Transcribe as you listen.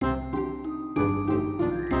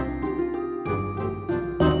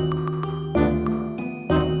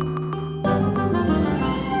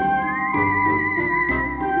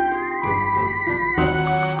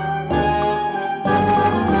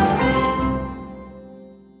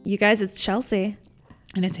You guys, it's Chelsea.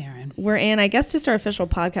 And it's Aaron. We're in, I guess, just our official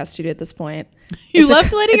podcast studio at this point. You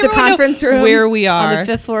love letting It's a conference room where we are. on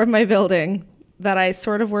the 5th floor of my building that I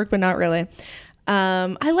sort of work, but not really.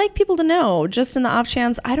 I like people to know, just in the off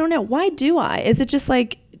chance. I don't know. Why do I? Is it just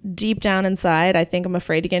like deep down inside, I think I'm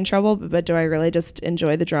afraid to get in trouble, but do I really just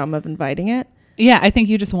enjoy the drama of inviting it? Yeah, I think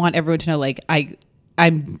you just want everyone to know, like,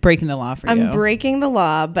 I'm breaking the law for you. I'm breaking the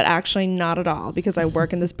law, but actually not at all, because I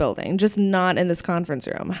work in this building, just not in this conference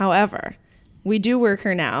room. However, we do work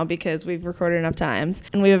here now because we've recorded enough times.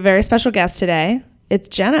 And we have a very special guest today. It's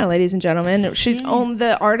Jenna, ladies and gentlemen. She's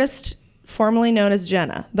the artist formerly known as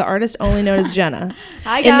Jenna. The artist only known as Jenna.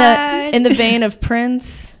 Hi, guys. In the vein of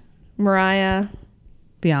Prince, Mariah,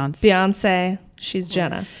 Beyonce. She's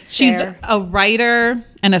Jenna. She's a writer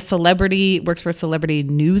and a celebrity, works for a celebrity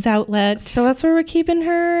news outlet. So that's where we're keeping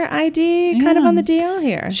her ID kind of on the DL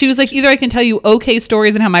here. She was like, either I can tell you okay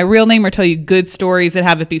stories and have my real name, or tell you good stories and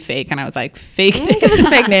have it be fake. And I was like, fake it. Give us a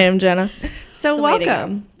fake name, Jenna. So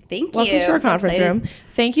welcome. Thank you. Welcome to our conference room.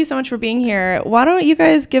 Thank you so much for being here. Why don't you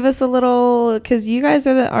guys give us a little, because you guys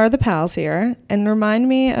are the pals here, and remind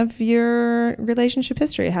me of your relationship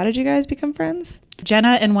history. How did you guys become friends?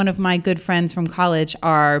 Jenna and one of my good friends from college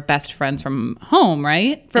are best friends from home,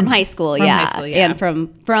 right? From high school, yeah. And from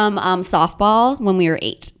softball when we were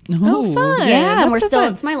 8. Oh, fun. Yeah, and That's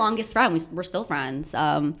it's my longest friend. We're still friends.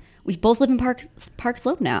 We both live in Park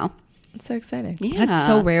Slope now. It's so exciting. Yeah. That's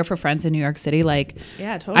so rare for friends in New York City. Like,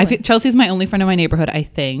 yeah, totally. Chelsea's my only friend in my neighborhood, I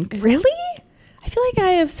think. Really? I feel like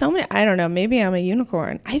I have so many. I don't know. Maybe I'm a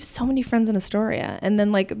unicorn. I have so many friends in Astoria. And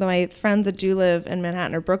then, like, my friends that do live in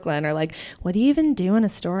Manhattan or Brooklyn are like, what do you even do in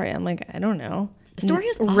Astoria? I'm like, I don't know.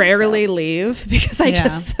 Astoria's awesome. Rarely leave because I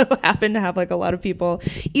just so happen to have, like, a lot of people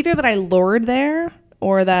either that I lured there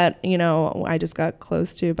or that, you know, I just got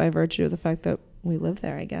close to by virtue of the fact that we live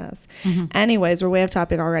there, I guess. Mm-hmm. Anyways, we're way off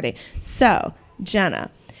topic already. So, Jenna,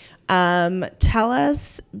 tell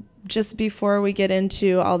us, just before we get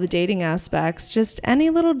into all the dating aspects, just any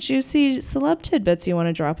little juicy celeb tidbits you want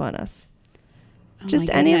to drop on us. Just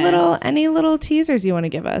any little teasers you want to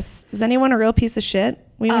give us. Is anyone a real piece of shit?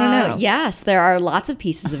 We want to know. Yes, there are lots of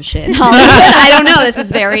pieces of shit in Hollywood. I don't know. This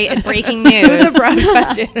is very breaking news. It was a broad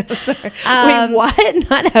question. Wait, what?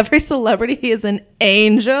 Not every celebrity is an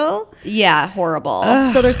angel? Yeah, horrible.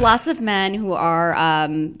 Ugh. So there's lots of men who are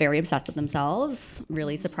very obsessed with themselves.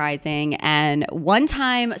 Really surprising. And one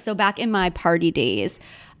time, so back in my party days,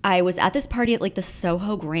 I was at this party at like the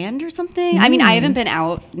Soho Grand or something. I mean, I haven't been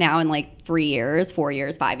out now in like 3 years, 4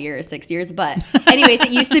 years, 5 years, 6 years. But anyways, it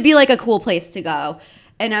used to be like a cool place to go.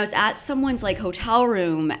 And I was at someone's like hotel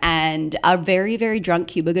room, and a very, very drunk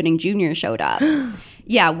Cuba Gooding Jr. showed up.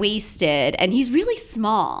 Yeah, wasted. And he's really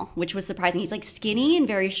small, which was surprising. He's like skinny and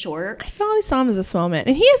very short. I always saw him as a small man.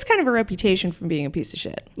 And he has kind of a reputation for being a piece of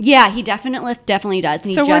shit. Yeah, he definitely does.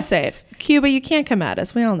 And so we're safe. Cuba, you can't come at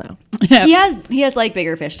us. We all know. He has like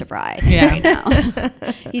bigger fish to fry right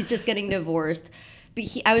now. He's just getting divorced. But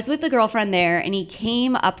I was with a girlfriend there, and he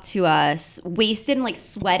came up to us wasted and like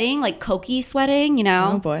sweating, like cokey sweating, you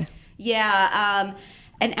know? Oh, boy. Yeah.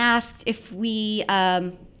 And asked if he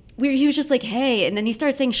was just like, hey. And then he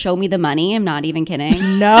started saying, show me the money. I'm not even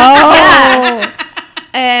kidding. No. Yes.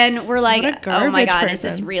 And we're like, oh my God, person. Is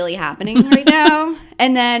this really happening right now?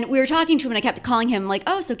 And then we were talking to him, and I kept calling him like,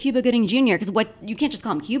 oh, so Cuba Gooding Jr. Because you can't just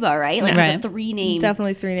call him Cuba, right? Like it's a three-name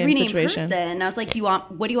situation. Person. And I was like,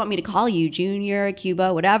 what do you want me to call you? Junior,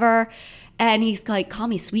 Cuba, whatever. And he's like, call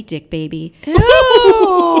me Sweet Dick, baby.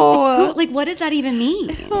 Ew. Like, what does that even mean?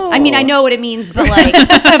 Ew. I mean, I know what it means, but like,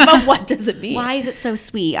 but what does it mean? Why is it so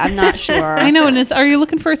sweet? I'm not sure. I know. And are you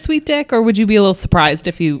looking for a sweet dick, or would you be a little surprised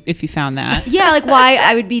if you found that? Yeah, like why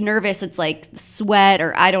I would be nervous. It's like sweat,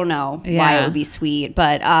 or I don't know why it would be sweet,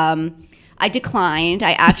 but I declined.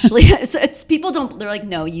 I actually, they're like,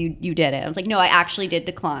 no, you did it. I was like, no, I actually did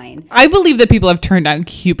decline. I believe that people have turned down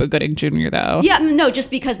Cuba Gooding Jr. though. Yeah, no, just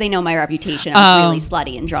because they know my reputation. I was really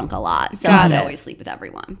slutty and drunk a lot. So I would always sleep with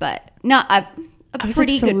everyone, but not a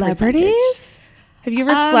pretty good percentage. Have you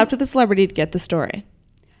ever slept with a celebrity to get the story?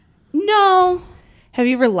 No. Have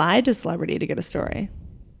you ever lied to a celebrity to get a story?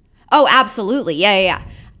 Oh, absolutely. Yeah.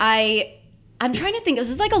 I'm trying to think. This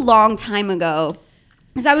is like a long time ago.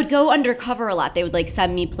 Because I would go undercover a lot. They would like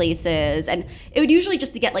send me places, and it would usually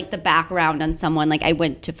just to get like the background on someone. Like I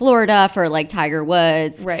went to Florida for like Tiger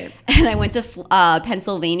Woods, right? And I went to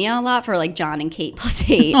Pennsylvania a lot for like John and Kate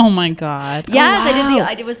 +8. Oh my God! Yes, oh, wow.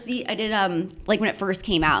 I did like when it first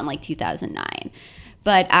came out in like 2009.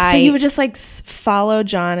 But so you would just like follow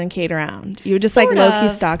John and Kate around. You would just like low key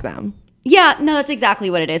stalk them. Yeah, no, that's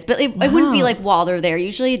exactly what it is. But it wouldn't be like while they're there.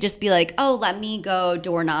 Usually it'd just be like, oh, let me go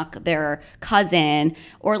door knock their cousin,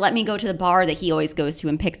 or let me go to the bar that he always goes to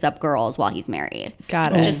and picks up girls while he's married.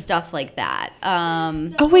 Got it. Just stuff like that.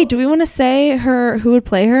 Oh, wait, do we want to say who would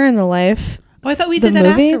play her in the life? Oh, I thought we the did that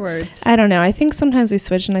movie? Afterwards. I don't know. I think sometimes we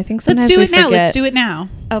switch, and I think sometimes Let's do we it now. forget. Let's do it now.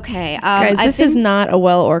 Okay. Guys, this is not a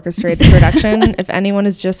well orchestrated production. If anyone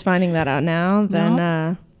is just finding that out now,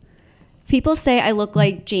 then people say I look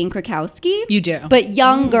like Jane Krakowski. You do. But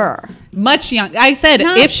younger. Much young. I said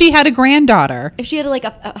if she had a granddaughter. If she had like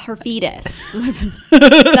her fetus.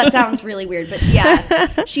 That sounds really weird. But yeah,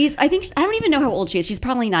 I don't even know how old she is. She's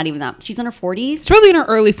probably not even that. She's in her 40s. She's probably in her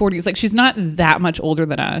early 40s. Like, she's not that much older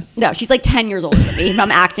than us. No, she's like 10 years older than me.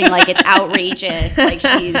 I'm acting like it's outrageous. Like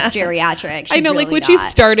she's geriatric. I know, really like when not. she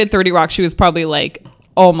started 30 Rock, she was probably like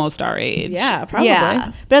almost our age. yeah, probably.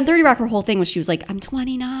 Yeah. But on 30 Rock, her whole thing was she was like, I'm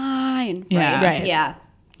 29. Yeah. Right. Yeah.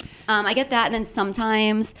 I get that. And then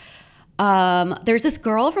sometimes there's this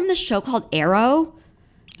girl from this show called Arrow.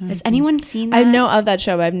 Has anyone seen that? I know of that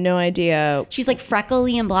show, but I have no idea. She's like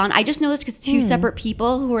freckly and blonde. I just know this because two separate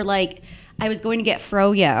people who were like, I was going to get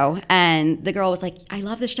froyo, and the girl was like, I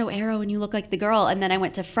love the show Arrow, and you look like the girl. And then I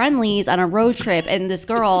went to Friendly's on a road trip, and this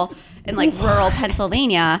girl in like rural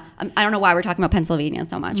Pennsylvania. I don't know why we're talking about Pennsylvania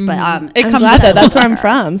so much, but I'm glad though. That's where I'm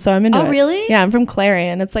from, so I'm into it. Oh, really? Yeah, I'm from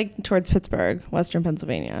Clarion. It's like towards Pittsburgh, Western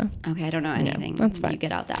Pennsylvania. Okay, I don't know anything. that's fine. You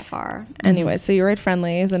get out that far. Anyway, so you were at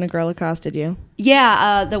Friendly's and a girl accosted you.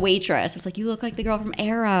 Yeah, the waitress was like, you look like the girl from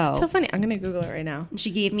Arrow. So funny. I'm gonna Google it right now. She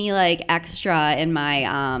gave me like extra in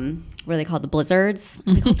my what are they called? The blizzards.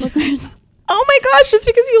 Are they called blizzards? Oh my gosh! Just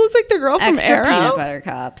because you look like the girl from Extra Arrow. peanut butter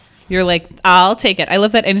cups. You're like, I'll take it. I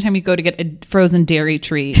love that anytime you go to get a frozen dairy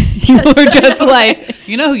treat, you're just like,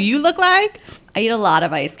 you know who you look like? I eat a lot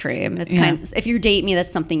of ice cream. It's kind of, if you date me,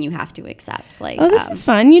 that's something you have to accept. Like, Oh, this is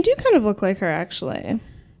fun. You do kind of look like her, actually.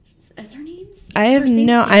 is her name? I have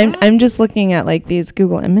no. I'm just looking at like these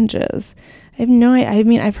Google images. I have no. I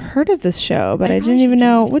mean, I've heard of this show, but I didn't even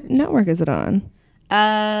know what network is it on.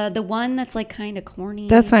 The one that's like kind of corny.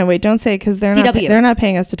 That's fine. Wait, don't say it because they're not. CW. They're not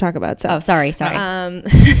paying us to talk about. So. Oh, sorry.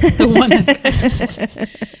 The one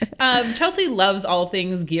that's Chelsea loves all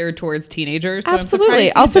things geared towards teenagers. So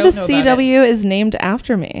Absolutely. I'm Also, the surprised you don't know about CW is named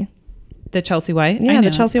after me. the Chelsea White. Yeah, the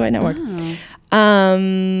Chelsea White Network.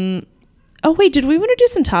 Oh wait, did we want to do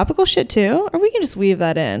some topical shit too, or we can just weave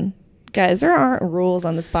that in? Guys, there aren't rules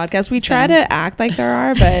on this podcast. We try to act like there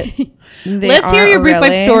are, but Let's hear your brief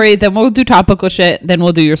life story. Then we'll do topical shit. Then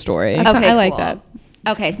we'll do your story. Okay, I like cool. that.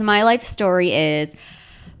 Okay, so my life story is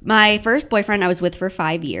my first boyfriend I was with for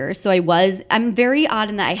 5 years. So I'm very odd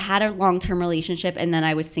in that I had a long-term relationship and then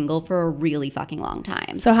I was single for a really fucking long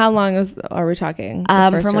time. So how long are we talking?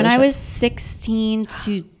 From when I was 16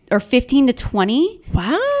 to or 15 to 20.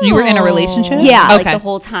 Wow. You were in a relationship? Yeah, like Okay. the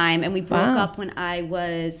whole time. And we broke up when I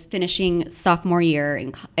was finishing sophomore year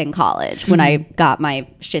in college, when I got my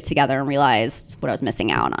shit together and realized what I was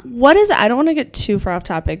missing out on. I don't want to get too far off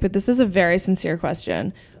topic, but this is a very sincere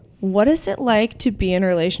question. What is it like to be in a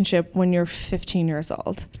relationship when you're 15 years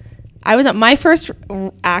old? My first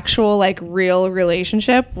actual like real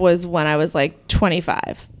relationship was when I was like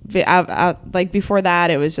 25. Like before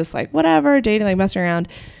that, it was just like whatever, dating, like messing around.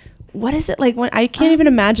 What is it like when I can't even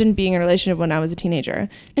imagine being in a relationship when I was a teenager?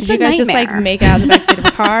 Did you guys just like make out in the backseat of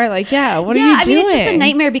a car? Like, yeah, what are you doing? I mean, it's just a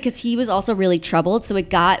nightmare because he was also really troubled. So it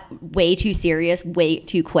got way too serious, way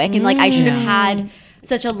too quick. And like, I should have had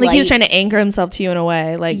such a like he was trying to anchor himself to you in a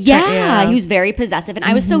way. Like, he was very possessive. And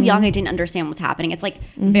I was so young, I didn't understand what was happening. It's like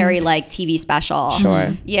very like TV special.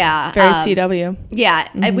 Sure. Yeah. Very CW. Yeah.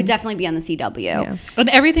 I would definitely be on the CW. Yeah. And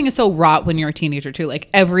everything is so wrought when you're a teenager too. Like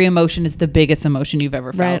every emotion is the biggest emotion you've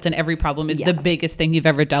ever felt, Right. and every problem is the biggest thing you've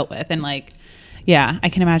ever dealt with. And like, yeah, I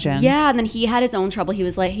can imagine. Yeah, and then he had his own trouble. He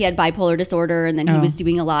was like, he had bipolar disorder, and then he was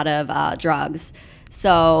doing a lot of drugs.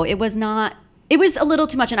 So it was a little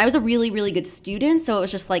too much. And I was a really, really good student. So it was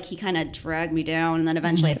just like he kind of dragged me down. And then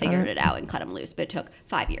eventually I figured it out and cut him loose. But it took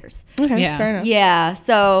 5 years. Okay, Yeah. fair enough. Yeah,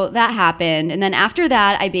 so that happened. And then after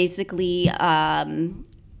that, I basically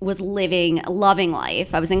was loving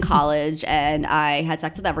life. I was in college and I had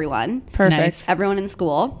sex with everyone. Perfect. Nice. Everyone in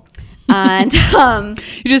school. And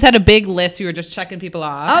You just had a big list. You were just checking people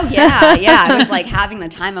off. oh yeah, I was like having the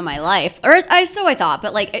time of my life, or I thought,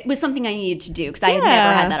 but like it was something I needed to do because I had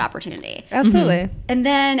never had that opportunity. Absolutely. And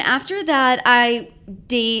then after that, I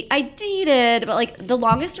dated, but like the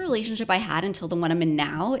longest relationship I had until the one I'm in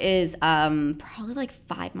now is probably like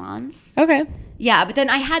 5 months. Okay. Yeah, but then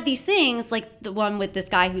I had these things like the one with this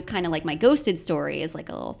guy who's kind of like my ghosted story is like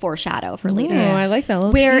a little foreshadow for later. Oh, I like that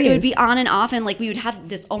little Where it would tease. be on and off, and like we would have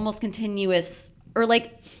this almost continuous or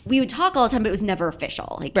like we would talk all the time, but it was never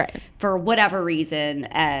official, like for whatever reason.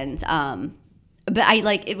 And but I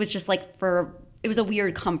like it was just like it was a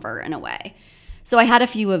weird comfort in a way. So I had a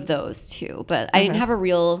few of those too, but I didn't have a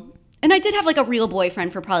real, and I did have like a real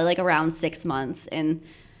boyfriend for probably like around 6 months, and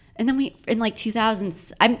then we in like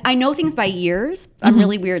 2000s. I know things by years. I'm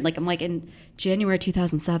really weird. Like I'm like in January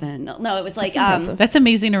 2007. No, it was like that's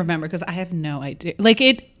amazing to remember because I have no idea.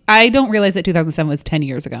 Like I don't realize that 2007 was 10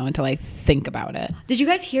 years ago until I think about it. Did you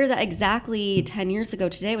guys hear that exactly 10 years ago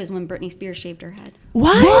today was when Britney Spears shaved her head?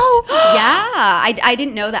 What? Yeah, I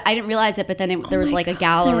didn't know that. I didn't realize it, but then there was like a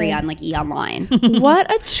gallery on like E! Online.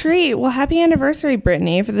 What a treat. Well, happy anniversary,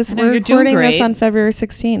 Brittany, for this. We're recording this on February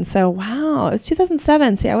 16th. So, wow. It's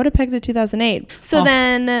 2007. See, I would have pegged it 2008. So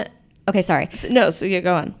then... Okay, sorry. So yeah,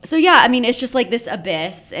 go on. So yeah, I mean, it's just like this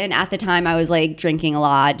abyss. And at the time I was like drinking a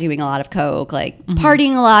lot, doing a lot of coke, like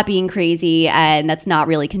partying a lot, being crazy. And that's not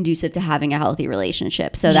really conducive to having a healthy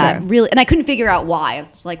relationship. So that really, and I couldn't figure out why. I was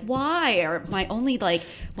just like, why? Or my only like,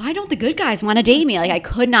 why don't the good guys want to date me? Like I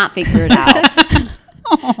could not figure it out.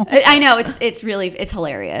 I know, it's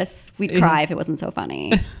hilarious. We'd cry if it wasn't so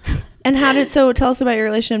funny. And so tell us about your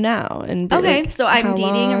relationship now. And okay, so I'm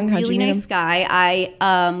dating a really nice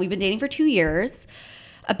guy. We've been dating for 2 years.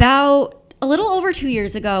 About a little over 2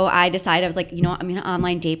 years ago, I decided I was like, you know what, I'm going to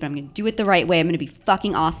online date, but I'm going to do it the right way. I'm going to be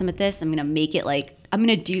fucking awesome at this. I'm going to make it like, I'm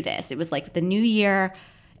going to do this. It was like the new year.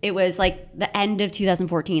 It was like the end of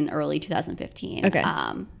 2014, early 2015. Okay.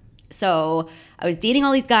 So I was dating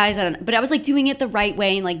all these guys, but I was like doing it the right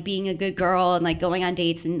way and like being a good girl and like going on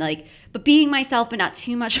dates and like, but being myself, but not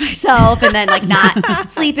too much myself. And then like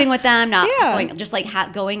not sleeping with them, not going, just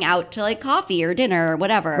like going out to like coffee or dinner or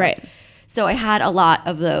whatever. Right. So I had a lot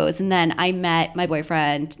of those. And then I met my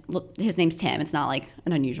boyfriend. His name's Tim. It's not like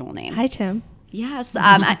an unusual name. Hi, Tim. Yes.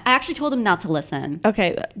 I actually told him not to listen.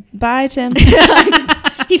 Okay. Bye, Tim.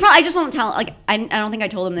 I just won't tell. Like, I don't think I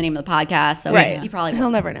told him the name of the podcast. So he probably won't.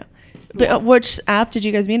 He'll never know. But which app did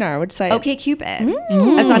you guys meet on? Which site? OkCupid. I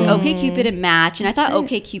was on OkCupid and Match, and I thought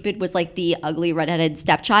OkCupid was like the ugly redheaded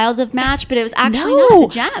stepchild of Match, but it was actually not.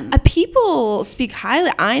 It's a gem. People speak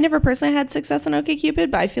highly. I never personally had success on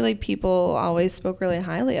OkCupid, but I feel like people always spoke really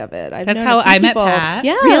highly of it. That's how I met Pat.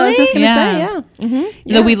 Yeah, really? I was just gonna say,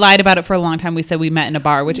 You know, we lied about it for a long time. We said we met in a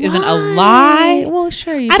bar, which isn't a lie. Well,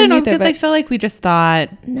 sure. I don't know, because I feel like we just thought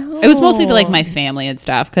it was mostly to like my family and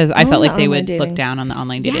stuff, because I felt like they would look down on the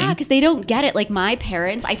online dating. Yeah, because they don't get it. Like my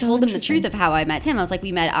parents, I told them the truth of how I met Tim. I was like,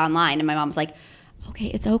 we met online, and my mom was like, okay,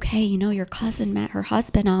 it's okay. You know, your cousin met her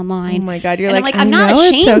husband online. Oh my God, you're and like, I'm not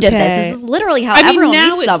ashamed of this. This is literally how everyone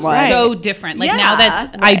meets someone. Now it's so different. Like now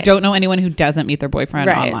I don't know anyone who doesn't meet their boyfriend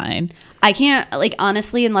online. I can't, like,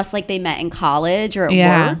 honestly, unless like they met in college or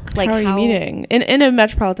at work. Like, how are you meeting in a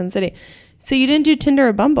metropolitan city? So you didn't do Tinder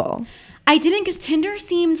or Bumble? I didn't, because Tinder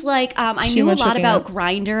seems like I knew a lot about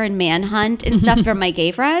Grindr and Manhunt and stuff from my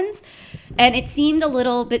gay friends. And it seemed a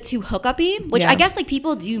little bit too hookup-y, which I guess like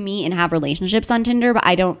people do meet and have relationships on Tinder, but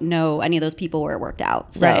I don't know any of those people where it worked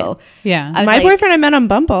out. So my boyfriend I met on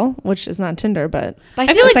Bumble, which is not Tinder, but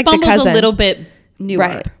I feel like Bumble's a little bit newer.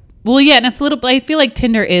 Right. Well, yeah, and it's a little. I feel like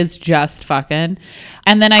Tinder is just fucking.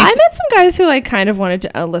 And then I met some guys who like kind of wanted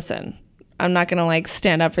to listen. I'm not gonna like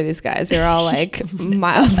stand up for these guys. They're all like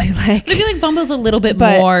mildly like. I feel like Bumble's a little bit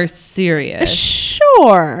more serious.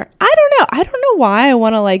 Sure. I don't know why I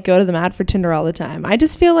want to like go to the mat for Tinder all the time. I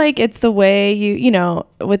just feel like it's the way you know,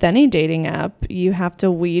 with any dating app, you have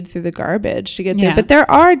to weed through the garbage to get there. But there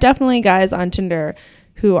are definitely guys on Tinder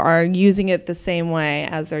who are using it the same way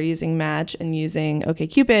as they're using Match and using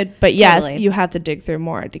OkCupid. But yes, you have to dig through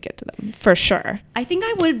more to get to them, for sure. I think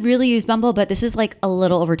I would really use Bumble, but this is like a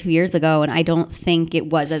little over 2 years ago, and I don't think it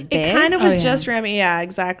was as big. It kind of was just ramping. Yeah,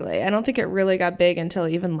 exactly. I don't think it really got big until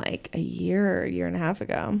even like a year and a half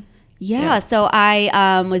ago. Yeah, so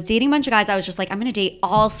I was dating a bunch of guys. I was just like, I'm going to date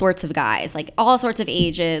all sorts of guys, like all sorts of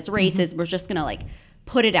ages, races. We're just going to like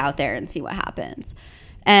put it out there and see what happens.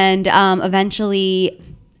 And eventually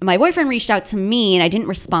my boyfriend reached out to me, and I didn't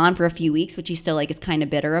respond for a few weeks, which he still like is kind of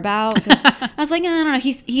bitter about. I was like, I don't know.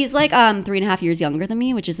 He's like 3.5 years younger than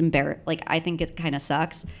me, which is embarrassing. Like, I think it kind of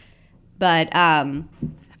sucks. But I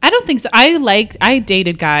don't think so. I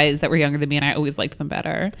dated guys that were younger than me, and I always liked them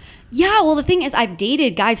better. Yeah, well, the thing is, I've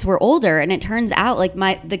dated guys who were older, and it turns out like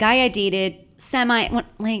the guy I dated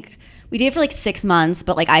we dated for like 6 months,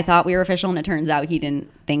 but like I thought we were official, and it turns out he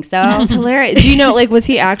didn't think so. That's hilarious. Do you know, like, was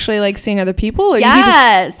he actually like seeing other people? Or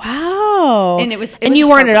yes. Wow. And it was you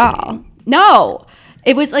weren't at all. No.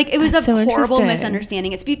 It was like, it was That's a so horrible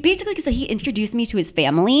misunderstanding. It's basically because he introduced me to his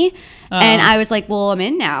family, and I was like, well, I'm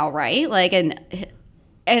in now, right? Like, and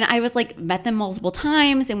and I was like, met them multiple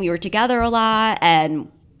times and we were together a lot.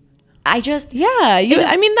 And I just, I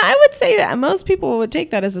mean, I would say that most people would take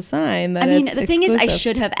that as a sign that the thing is, I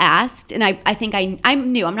should have asked. And I think I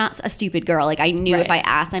knew, I'm not a stupid girl. Like I knew if I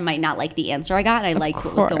asked, I might not like the answer I got. And I liked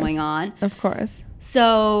what was going on. Of course.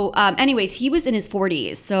 So anyways, he was in his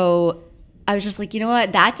 40s. So I was just like, you know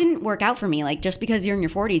what? That didn't work out for me. Like just because you're in your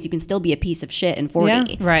 40s, you can still be a piece of shit in 40.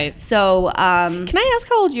 Yeah, right. So can I ask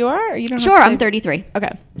how old you are? Or you don't sure, I'm 33. Okay.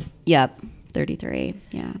 Yep, 33.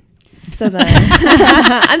 Yeah. So then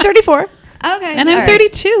I'm 34. Okay. And I'm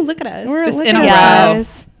 32. Look at us. We're just look in a at row.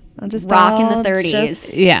 us. I'll just Rock in the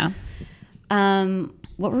 30s. Yeah.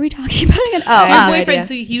 What were we talking about again? I have Your no boyfriend, idea.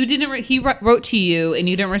 so you didn't. He wrote to you, and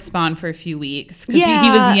you didn't respond for a few weeks because he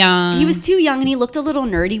was young. He was too young, and he looked a little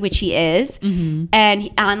nerdy, which he is. And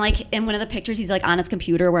in one of the pictures, he's like on his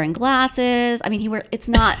computer wearing glasses. I mean, it's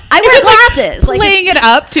not. I wear glasses, like playing it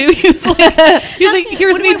up too. He was like,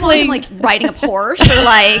 here's what do me I want playing, him, like riding a Porsche or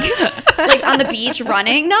like on the beach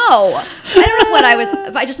running. No, I don't know what I was.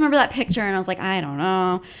 I just remember that picture, and I was like, I don't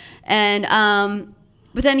know. And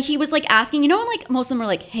but then he was like asking, like most of them were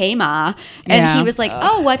like, hey, Ma. And he was like,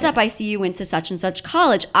 oh, what's up? I see you went to such and such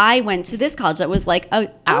college. I went to this college that was like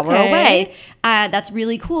an hour away. That's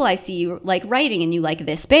really cool. I see you like writing and you like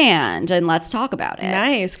this band and let's talk about it.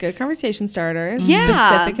 Nice. Good conversation starters. Yeah.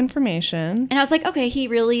 Specific information. And I was like, okay, he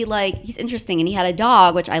really he's interesting. And he had a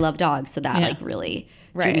dog, which I love dogs. So that really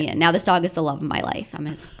drew me in. Now this dog is the love of my life. I'm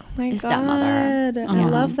his stepmother. I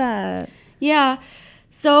love that. Yeah.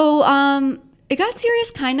 So, it got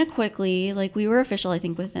serious kind of quickly. Like we were official, I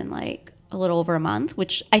think, within like a little over a month,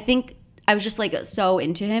 which I think I was just like so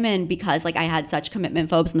into him. And because like I had such commitment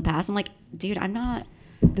phobes in the past, I'm like, dude, I'm not.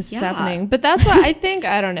 This is happening. But that's what I think.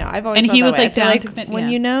 I don't know. I've always And felt he that was way. like, I feel down like to commit, when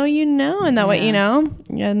you know, and that way,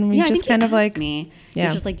 and we I just think kind he of like asked me. Yeah.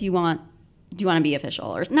 It's just like, do you want to be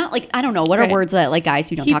official or not? Like, I don't know. What are words that like guys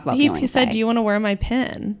who don't talk about feelings he said, say? do you want to wear my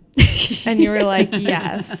pin? And you were like,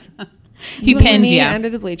 yes. He pinned you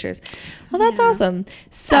under the bleachers. Well, that's awesome.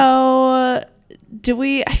 So do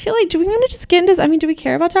we want to just get into, do we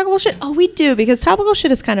care about topical shit? Oh, we do, because topical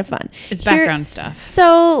shit is kind of fun. It's background stuff.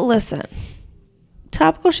 So listen,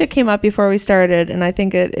 topical shit came up before we started, and I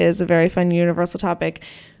think it is a very fun universal topic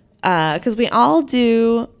because we all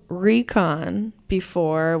do recon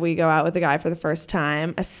before we go out with a guy for the first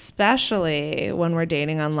time, especially when we're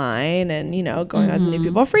dating online and going out with new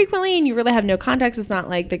people frequently, and you really have no context. It's not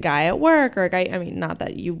like the guy at work or a guy, not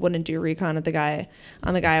that you wouldn't do recon on the guy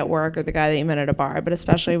at work or the guy that you met at a bar, but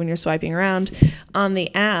especially when you're swiping around on the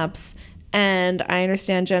apps. And I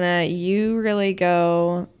understand, Jenna, you really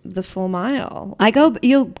go the full mile.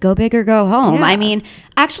 You go big or go home. Yeah. I mean,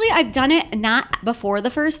 actually, I've done it not before the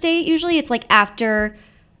first date. Usually it's like after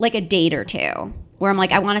like a date or two where I'm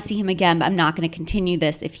like, I want to see him again, but I'm not going to continue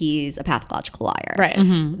this if he's a pathological liar. Right.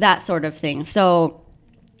 That sort of thing. So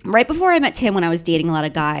right before I met Tim, when I was dating a lot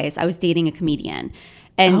of guys, I was dating a comedian.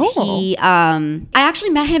 And he, I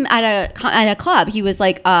actually met him at a club. He was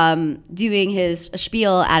like doing his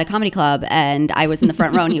spiel at a comedy club, and I was in the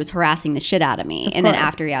front row, and he was harassing the shit out of me. And then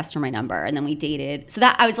after, he asked for my number, and then we dated. So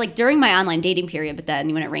that I was like during my online dating period, but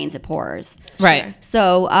then when it rains, it pours. Right.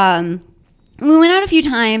 So we went out a few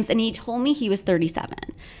times, and he told me he was 37,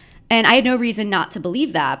 and I had no reason not to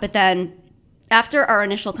believe that. But then after our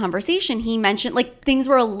initial conversation, he mentioned like things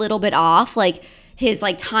were a little bit off, like his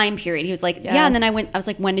like time period. He was like, yeah. And then I was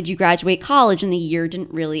like, when did you graduate college? And the year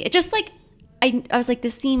didn't really, it just like, I was like,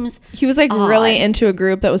 this seems He was like odd. really into a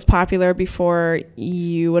group that was popular before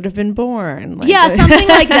you would have been born. Like, yeah, something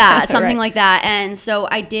like that. Something Right. like that. And so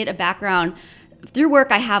I did a background through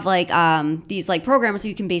work. I have like these like programs so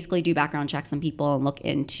you can basically do background checks on people and look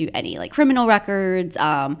into any like criminal records,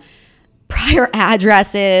 prior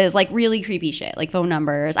addresses, like really creepy shit, like phone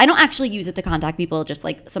numbers. I don't actually use it to contact people. Just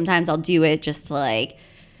like sometimes I'll do it just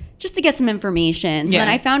to get some information. So then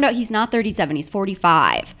I found out he's not 37, he's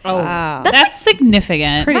 45. Oh, wow. That's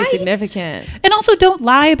significant. Pretty Right? significant. And also, don't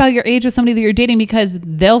lie about your age with somebody that you're dating because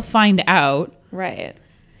they'll find out. Right.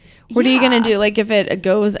 What are you going to do? Like, if it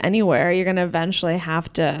goes anywhere, you're going to eventually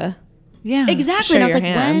have to. Yeah. Exactly. Show And I was your like,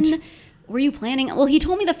 hand. when were you planning? Well, he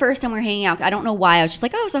told me the first time we were hanging out. I don't know why. I was just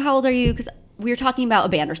like, oh, so how old are you? Because we were talking about a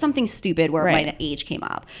band or something stupid where Right. my age came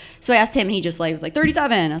up. So I asked him, and he just like was like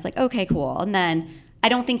 37. I was like, okay, cool. And then I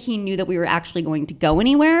don't think he knew that we were actually going to go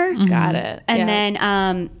anywhere. Got it. And Yeah.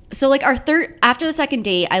 then, so like after the second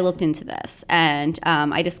date, I looked into this, and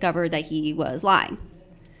I discovered that he was lying.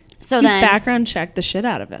 So You then background checked the shit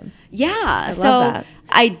out of him. yeah. love So that.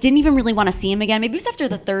 I didn't even really want to see him again. Maybe it was after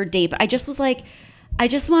the third date, but I just was like, I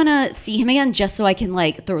just want to see him again just so I can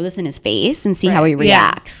like throw this in his face and see how he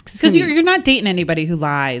reacts. Because you're not dating anybody who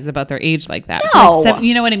lies about their age like that. No. Like,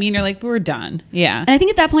 you know what I mean? You're like, we're done. Yeah. And I think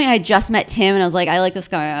at that point I had just met Tim and I was like, I like this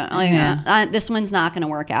guy. Like, this one's not going to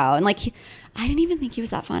work out. And like, I didn't even think he was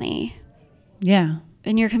that funny. Yeah.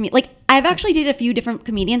 And you're like, I've actually dated a few different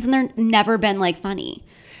comedians and they're never been like funny.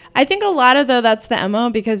 I think a lot of that's the MO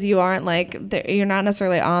because you aren't like you're not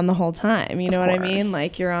necessarily on the whole time. You know what I mean?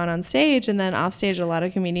 Like you're on stage and then off stage. A lot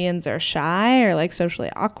of comedians are shy or like socially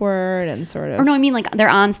awkward and sort of. Or no, I mean like their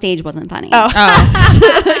on stage wasn't funny. Oh.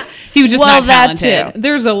 He was just not talented. That too.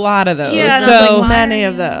 There's a lot of those. Yeah, so like many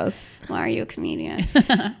of those. Why are you a comedian?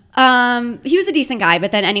 He was a decent guy,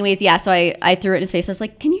 but then anyways, yeah. So I threw it in his face. I was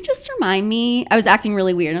like, "Can you just remind me?" I was acting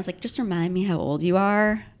really weird, and I was like, "Just remind me how old you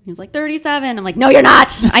are." He was like 37. I'm like, "No, you're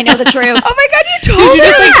not. I know the truth." Oh my god, you told Did you me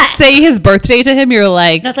just that? like say his birthday to him? You're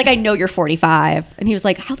like, and I was like, "I know you're 45." And he was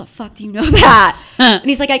like, "How the fuck do you know that?" And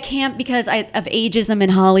he's like, "I can't because of ageism in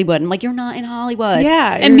Hollywood." I'm like, "You're not in Hollywood."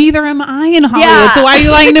 Yeah, and neither am I in Hollywood. Yeah. So why are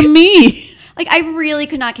you lying to me? Like I really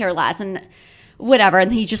could not care less. And whatever.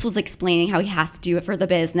 And he just was explaining how he has to do it for the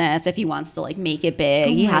business. If he wants to like make it big,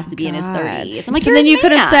 he has to be in his 30s. I'm like, so then you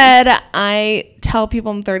could have said, I tell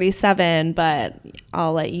people I'm 37, but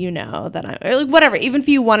I'll let you know that I'm, or like whatever. Even if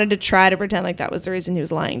you wanted to try to pretend like that was the reason he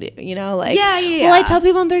was lying to you, you know, like, yeah. Well, I tell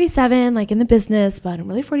people I'm 37, like in the business, but I'm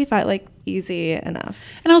really 45, like easy enough.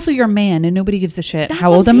 And also you're a man and nobody gives a shit That's how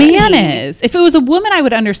what old a I'm man saying. is. If it was a woman, I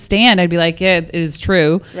would understand. I'd be like, yeah, it is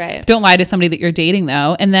true. Right. Don't lie to somebody that you're dating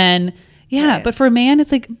though. And then, yeah, Right. but for a man,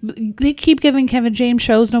 it's like they keep giving Kevin James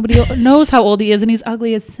shows. Nobody knows how old he is and he's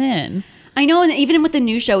ugly as sin. I know, and even with the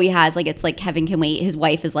new show he has, like it's like Kevin Can Wait. His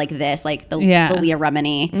wife is like this, like the Leah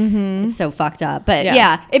Remini. Mm-hmm. It's so fucked up, but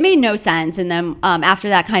yeah, it made no sense. And then after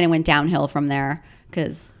that, kind of went downhill from there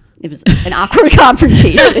because it was an awkward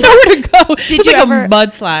confrontation. There's nowhere to go. Did It's you like ever- a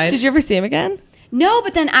mudslide. Did you ever see him again? No,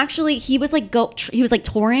 but then actually he was like he was like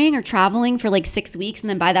touring or traveling for like 6 weeks, and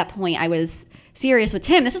then by that point I was serious with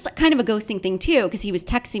Tim. This is kind of a ghosting thing too, because he was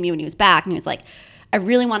texting me when he was back, and he was like, I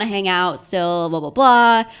really want to hang out still, blah, blah,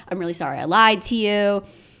 blah. I'm really sorry I lied to you.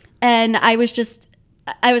 And I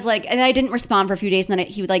was like, and I didn't respond for a few days. And then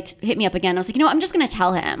he would like hit me up again. I was like, I'm just going to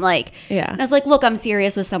tell him. Like, yeah. And I was like, look, I'm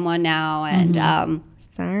serious with someone now. And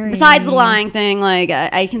Sorry. besides the lying thing, like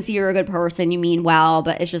I can see you're a good person. You mean well,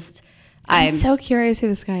 but it's just, I'm so curious who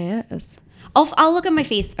this guy is. I'll look at my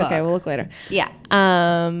Facebook. Okay, we'll look later. Yeah.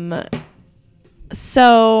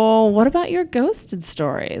 So what about your ghosted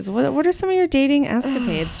stories? What are some of your dating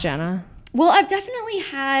escapades, Jenna? Well, I've definitely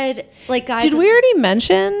had like guys. Did we already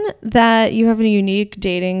mention that you have a unique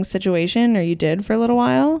dating situation, or you did for a little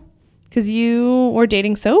while? Because you were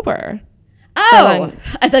dating sober. Oh,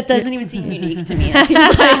 that doesn't even seem unique to me. That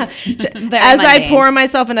seems like very As I mundane. pour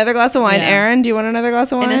myself another glass of wine, Yeah. Aaron, do you want another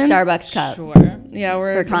glass of wine? in a Starbucks cup. Sure. Yeah,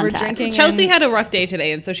 we're context. drinking. Chelsea had a rough day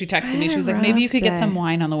today, and so she texted me. She was like, maybe you could get day. some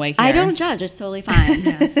wine on the way here. I don't judge. It's totally fine.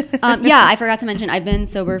 Yeah, I forgot to mention I've been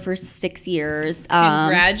sober for 6 years.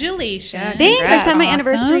 Congratulations. Thanks. I just had my Awesome.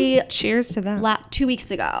 anniversary Cheers to that. 2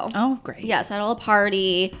 weeks ago. Oh, great. Yeah, so I had a little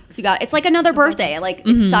party. So it's like another birthday. Like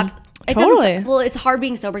it sucks. It Totally. doesn't. Well, it's hard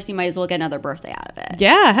being sober, so you might as well get another birthday out of it.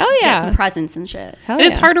 Yeah, hell Get yeah. some presents and shit. Hell And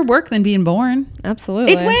it's yeah. harder work than being born.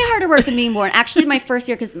 Absolutely. It's way harder work than being born. Actually, my first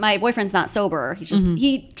year, because my boyfriend's not sober. He's just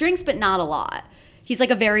he drinks, but not a lot. He's like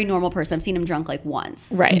a very normal person. I've seen him drunk like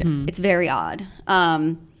once. Right. It's very odd.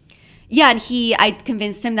 Yeah, and I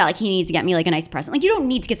convinced him that like he needs to get me like a nice present. Like you don't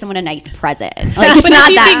need to get someone a nice present. Like it's But not if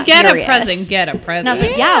you that can get serious. a present, get a present. And I was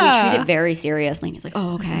like, yeah, we Yeah. treat it very seriously. And he's like,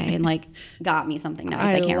 oh, okay. And like got me something nice.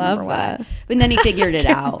 I, I can't love remember that. what. But then he figured it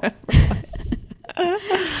out.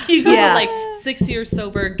 You got Yeah. like 6 years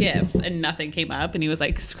sober gifts, and nothing came up, and he was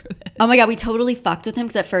like, screw this. Oh my God, we totally fucked with him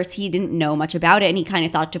because at first he didn't know much about it and he kind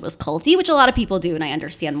of thought it was culty, which a lot of people do, and I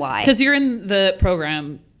understand why. Because you're in the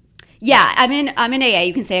program. Yeah, I'm in AA.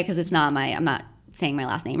 You can say it because it's not I'm not saying my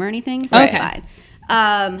last name or anything. So it's Okay.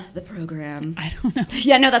 fine. The program. I don't know.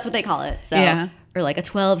 Yeah, no, that's what they call it. So, Yeah. Or like a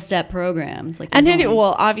 12-step program. It's like And there's did only-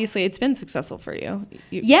 well, obviously, it's been successful for you.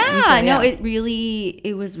 Yeah, no, it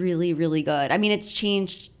was really, really good. I mean, it's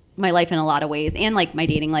changed my life in a lot of ways, and like my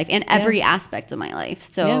dating life, and every aspect of my life.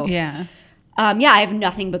 So, Yeah. I have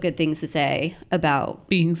nothing but good things to say about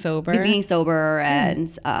Being sober. being sober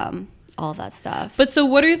and all of that stuff. But so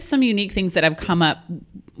what are some unique things that have come up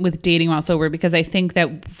with dating while sober, because I think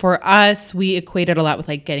that for us, we equated a lot with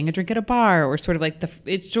like getting a drink at a bar, or sort of like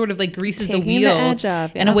it sort of like greases the Taking wheels the edge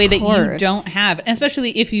off, in a way that you course. don't have, and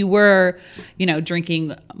especially if you were, you know,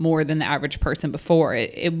 drinking more than the average person before.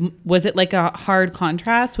 Was it like a hard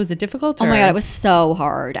contrast? Was it difficult? Oh my God, it was so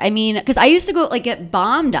hard. I mean, because I used to go like get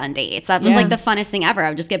bombed on dates. That was like the funnest thing ever. I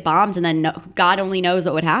would just get bombed, and then God only knows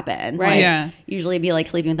what would happen. Right. Like, Yeah. Usually be like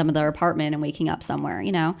sleeping with them in their apartment and waking up somewhere,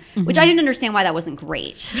 you know, which I didn't understand why that wasn't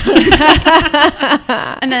great.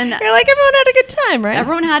 And then You're like, everyone had a good time, right?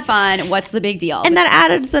 everyone had fun. What's the big deal? And that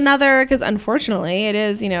adds another, because unfortunately it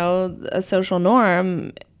is, you know, a social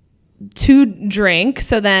norm to drink.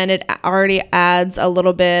 So then it already adds a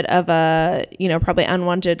little bit of a, you know, probably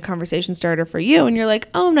unwanted conversation starter for you. And you're like,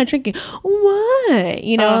 oh, I'm not drinking. Why?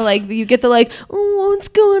 You know, like you get the like, oh, what's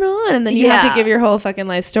going on? And then you have to give your whole fucking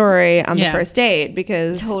life story on the first date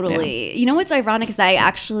because. Totally. You know what's ironic is that I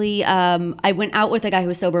actually, I went out with a guy who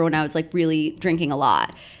was sober when I was like really drinking a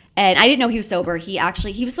lot. And I didn't know he was sober. He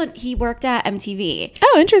worked at MTV.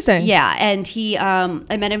 Oh, interesting. Yeah, and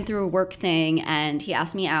I met him through a work thing, and he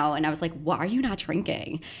asked me out, and I was like, "Why are you not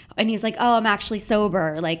drinking?" And he's like, "Oh, I'm actually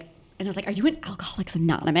sober." Like, and I was like, "Are you in Alcoholics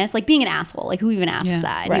Anonymous?" Like being an asshole. Like who even asks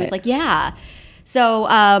that? And he was like, "Yeah." So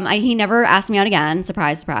he never asked me out again.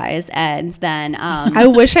 Surprise, surprise. And then I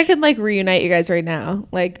wish I could like reunite you guys right now.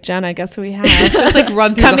 Like, Jenna, guess who we have? Just like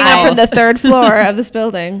run through Coming the up house. from the third floor of this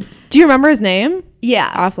building. Do you remember his name?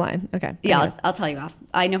 yeah. Offline. Okay. Yeah, Anyways. I'll tell you off.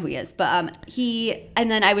 I know who he is, but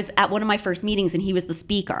and then I was at one of my first meetings, and he was the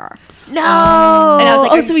speaker. No. And I was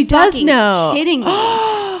like, oh, "Are so you he does fucking know. kidding me?"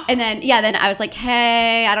 And then I was like,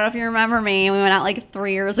 "Hey, I don't know if you remember me. We went out like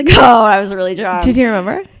 3 years ago. And I was really drunk." Did you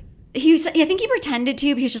remember? I think he pretended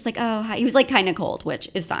to, but he was just like, "Oh, hi." He was like kind of cold, which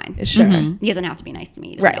is fine. Sure. He doesn't have to be nice to me.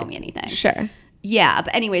 He doesn't owe me anything. Sure. Yeah,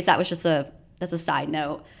 but anyways, that's a side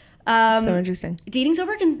note. So interesting. Dating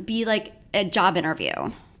sober can be like a job interview.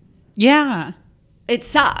 Yeah.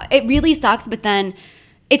 It really sucks, but then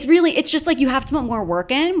it's just like you have to put more work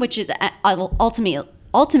in, which is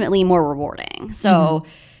ultimately more rewarding. So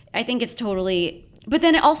I think it's totally, but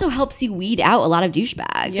then it also helps you weed out a lot of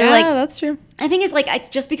douchebags. Yeah, Or like, that's true. I think it's like, it's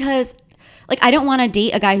just because like I don't want to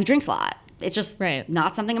date a guy who drinks a lot. It's just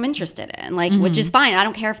not something I'm interested in, like, which is fine. I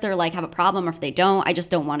don't care if they're like have a problem or if they don't. I just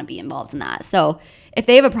don't want to be involved in that. So if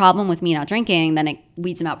they have a problem with me not drinking, then it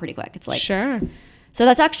weeds them out pretty quick. It's like, Sure. so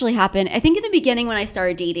that's actually happened. I think in the beginning when I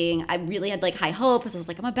started dating, I really had like high hope because I was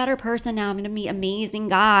like, I'm a better person now. I'm going to meet amazing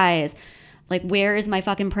guys. Like, where is my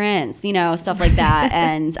fucking prince? You know, stuff like that.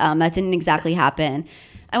 And that didn't exactly happen.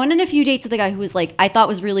 I went on a few dates with a guy who was like, I thought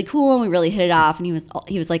was really cool, and we really hit it off. And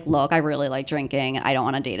he was like, look, I really like drinking, and I don't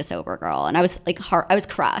want to date a sober girl. And I was like, I was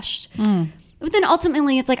crushed. But then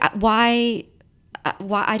ultimately, it's like, why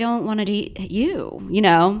I don't want to date you, you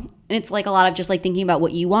know? And it's like a lot of just like thinking about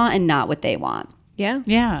what you want and not what they want. Yeah.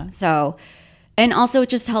 Yeah. So, and also it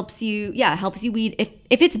just helps you weed.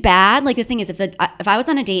 If it's bad, like the thing is, if I was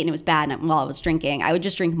on a date and it was bad while I was drinking, I would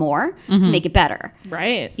just drink more to make it better.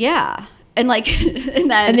 Right. Yeah. And like, and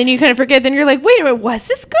then you kind of forget. Then you're like, wait a minute, was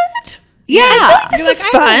this good? yeah. I feel like You're this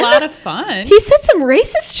like, was I had fun. a lot of fun. He said some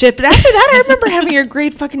racist shit, but after that, I remember having a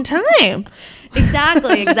great fucking time.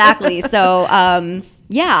 Exactly. So,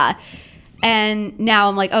 yeah. And now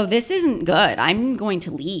I'm like, oh, this isn't good. I'm going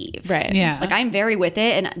to leave. Right. Yeah. Like, I'm very with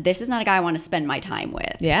it, and this is not a guy I want to spend my time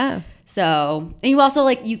with. Yeah. So, and you also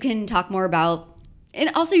like, you can talk more about, and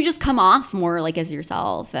also you just come off more like as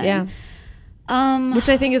yourself. And, Yeah. Which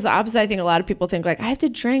I think is the opposite. I think a lot of people think like, I have to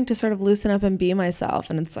drink to sort of loosen up and be myself.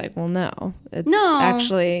 And it's like, well, no. It's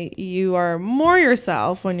actually, you are more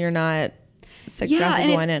yourself when you're not 6 glasses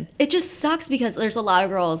of wine in. It just sucks because there's a lot of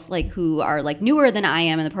girls like who are like newer than I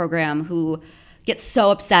am in the program who get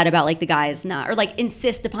so upset about like the guys not, or like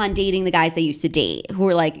insist upon dating the guys they used to date, who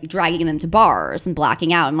are like dragging them to bars and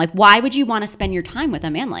blacking out. I'm like, why would you want to spend your time with a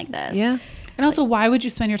man like this? Yeah. And also, why would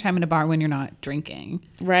you spend your time in a bar when you're not drinking?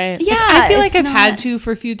 Right. Yeah. I feel like it's I've had not- to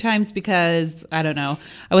for a few times because, I don't know,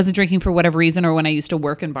 I wasn't drinking for whatever reason, or when I used to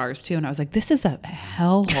work in bars too. And I was like, this is a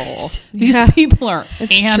hellhole. These people are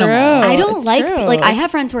animals. I don't It's like true. like I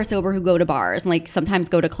have friends who are sober who go to bars and like sometimes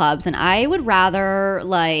go to clubs, and I would rather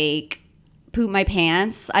like poop my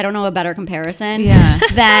pants. I don't know a better comparison. Yeah.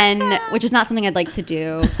 Than, which is not something I'd like to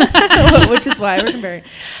do. Which is why we're comparing.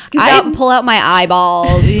 Scoop out and pull out my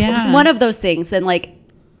eyeballs. Yeah. It's one of those things. And like,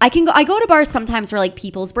 I go to bars sometimes for like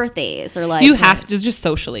people's birthdays or like you have to just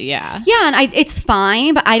socially, yeah. Yeah, and it's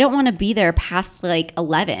fine, but I don't want to be there past like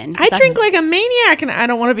 11. I drink like a maniac, and I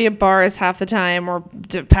don't want to be at bars half the time or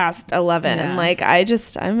past 11. Yeah. And like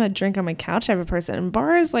I'm a drink on my couch type of person. And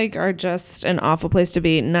bars like are just an awful place to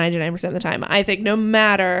be 99% of the time. I think no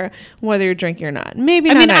matter whether you're drinking or not. Maybe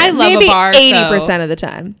I not. mean, I love maybe a bar 80% of the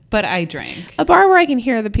time. But I drink. A bar where I can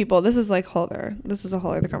hear the people. This is a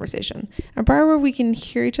whole other conversation. A bar where we can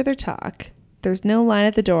hear each other talk. There's no line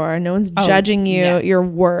at the door. No one's judging you, your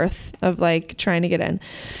worth of like trying to get in.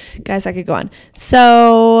 Guys, I could go on.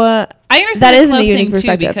 So I understand that the is a club unique thing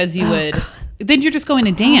perspective. too, because you would. Then you're just going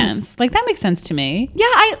to dance. Like that makes sense to me. Yeah,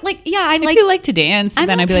 I like If you like to dance, I'm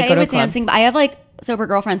then I'd be okay like, go to a with club. dancing, but I have like sober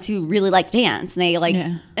girlfriends who really like to dance, and they like,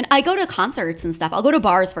 and I go to concerts and stuff. I'll go to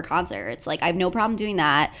bars for concerts. Like I have no problem doing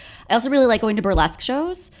that. I also really like going to burlesque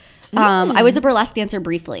shows. I was a burlesque dancer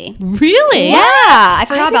briefly. Really? Yeah, I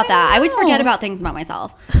forgot about that. I always forget about things about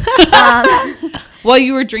myself. While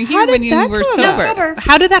you were drinking, or when you were sober? No, sober.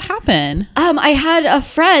 How did that happen? I had a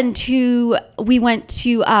friend who we went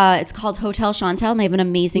to. It's called Hotel Chantel, and they have an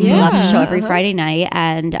amazing burlesque show every Friday night.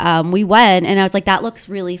 And we went, and I was like, "That looks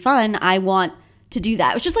really fun. I want to do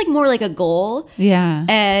that." It was just like more like a goal. Yeah.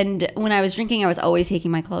 And when I was drinking, I was always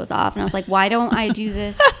taking my clothes off, and I was like, "Why don't I do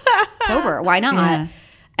this sober? Why not?" Yeah.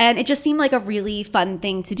 And it just seemed like a really fun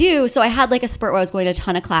thing to do. So I had like a spurt where I was going to a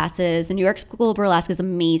ton of classes. The New York School of Burlesque is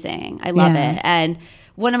amazing. I love it. And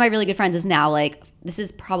one of my really good friends is now like, this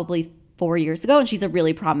is probably 4 years ago, and she's a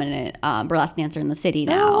really prominent burlesque dancer in the city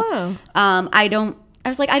now. Oh, wow.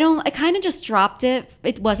 I kind of just dropped it.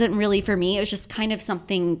 It wasn't really for me. It was just kind of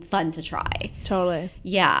something fun to try. Totally.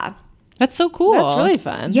 Yeah. That's so cool. That's really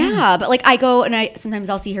fun. Yeah, but like I go and sometimes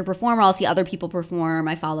I'll see her perform, or I'll see other people perform.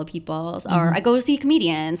 I follow people, or I go to see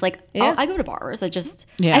comedians. Like I go to bars. I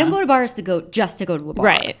don't go to bars to go to a bar.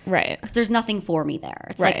 Right. There's nothing for me there.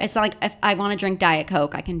 It's like it's not like if I want to drink Diet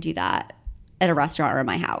Coke, I can do that at a restaurant or in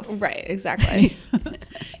my house. Right, exactly.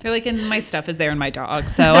 You're like, and my stuff is there and my dog,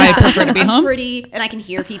 so I prefer to be home. Pretty, and I can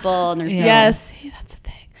hear people, and there's Yes, that's a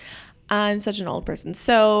thing. I'm such an old person.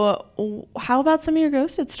 So how about some of your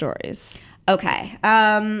ghosted stories? Okay.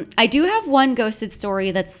 I do have one ghosted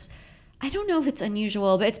story that's, I don't know if it's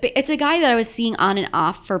unusual, but it's a guy that I was seeing on and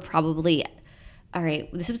off for probably, all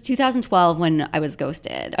right, this was 2012 when I was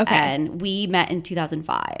ghosted. Okay. And we met in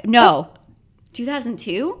 2005. No,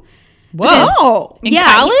 2002? Whoa. In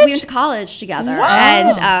yeah, college? We went to college together.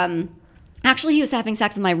 Wow. And actually he was having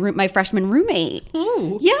sex with my freshman roommate.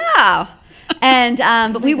 Ooh. Yeah. And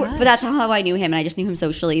but that's how I knew him, and I just knew him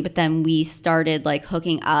socially. But then we started like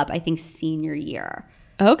hooking up, I think senior year.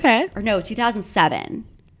 Okay. Or no, 2007.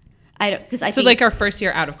 I think like our first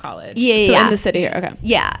year out of college. Yeah. So in the city here. Okay.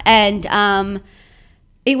 Yeah. And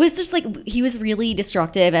it was just like he was really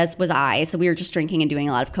destructive, as was I. So we were just drinking and doing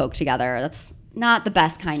a lot of coke together. That's not the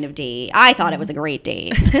best kind of date. I thought it was a great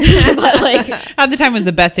date. But like at the time, it was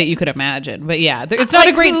the best date you could imagine. But yeah, it's not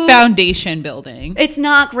a great foundation building. It's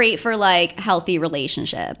not great for like healthy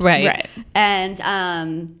relationships. Right.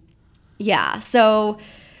 And yeah. So,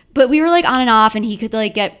 but we were like on and off, and he could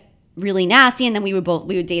like get really nasty, and then we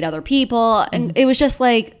would date other people, and it was just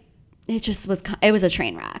like it was a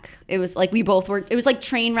train wreck. It was like it was like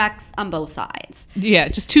train wrecks on both sides. Yeah,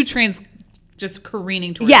 just two trains just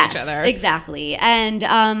careening towards each other. Exactly.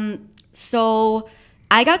 And so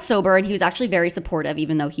I got sober, and he was actually very supportive,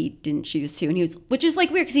 even though he didn't choose to. And which is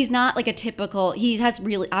like weird, because he's not like he has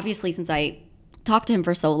really, obviously, since I talked to him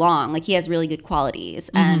for so long, like he has really good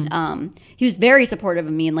qualities. Mm-hmm. And he was very supportive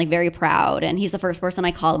of me and like very proud. And he's the first person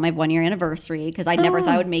I called on my 1 year anniversary, because I never thought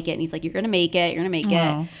I would make it. And he's like, "You're gonna make it. You're gonna make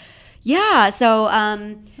it." Yeah. So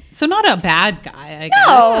not a bad guy, I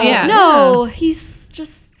guess. Yeah. No, he's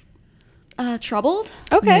just troubled.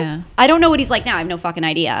 Okay. Yeah. I don't know what he's like now. I have no fucking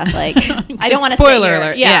idea. Like, I don't want to Spoiler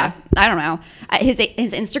alert. Yeah. I don't know. His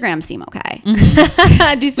Instagram seem okay.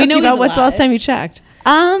 Do you still know keep he's up? What's the last alive. time you checked?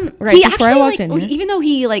 Right he before actually, I walked in here. even though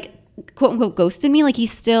he like quote unquote ghosted me, like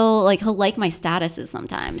he's still like he'll like my statuses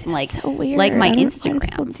sometimes and like So weird. like my I don't know why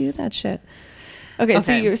people Instagrams. do that shit. Okay.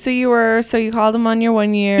 So you called him on your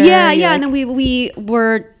 1 year. Yeah, You're and then we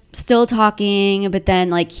were still talking, but then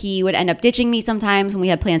like he would end up ditching me sometimes when we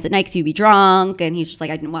had plans at night, because he would be drunk, and he's just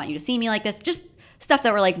like, "I didn't want you to see me like this." Just stuff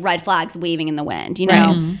that were like red flags waving in the wind, you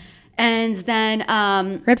know. Right. And then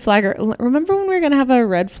red flag. Remember when we were gonna have a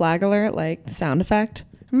red flag alert, like sound effect?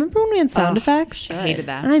 Remember when we had sound effects? I hated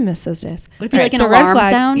that. I miss those days. would it be like an alarm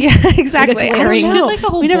sound? Yeah, exactly. I don't glaring- know. You had like a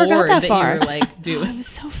whole we never board got that far. you were like doing. It was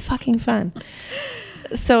so fucking fun.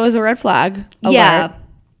 So it was a red flag alert. Yeah.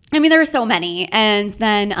 I mean, there were so many. And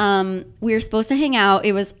then we were supposed to hang out.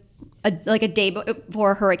 It was a day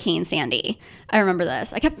before Hurricane Sandy. I remember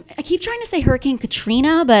this. I keep trying to say Hurricane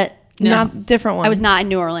Katrina, but not different one. I was not in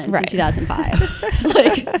New Orleans in 2005.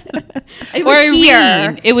 Like, it or was here.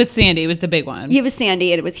 Irene. It was Sandy. It was the big one. It was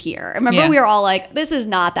Sandy and it was here. I remember we were all like, this is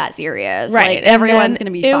not that serious. Right. Like, everyone's going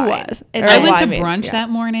to be fine. Was. And I went to brunch that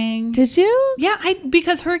morning. Did you? Yeah,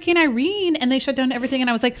 because Hurricane Irene and they shut down everything, and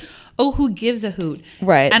I was like, "Oh, who gives a hoot?"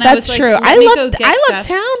 Right, and that's true. Like, I left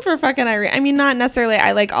town for fucking Irene. I mean, not necessarily.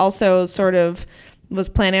 I like also sort of was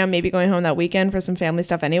planning on maybe going home that weekend for some family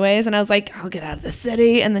stuff, anyways. And I was like, I'll get out of the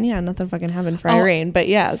city, and then nothing fucking happened for Irene. But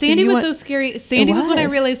yeah, Sandy was so scary. Sandy was when I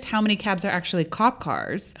realized how many cabs are actually cop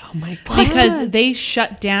cars. Oh my god! Because they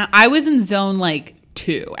shut down. I was in zone like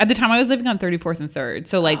 2 at the time. I was living on 34th and 3rd,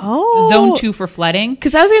 so like zone 2 for flooding.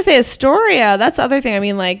 Because I was gonna say Astoria. That's the other thing. I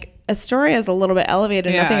mean, like Astoria is a little bit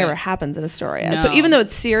elevated. Nothing ever happens in Astoria. No. So even though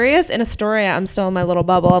it's serious in Astoria, I'm still in my little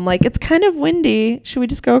bubble. I'm like, it's kind of windy. Should we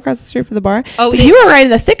just go across the street for the bar? Oh, but you were right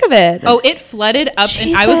in the thick of it. Oh, it flooded up,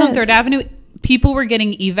 and I was on 3rd Avenue. People were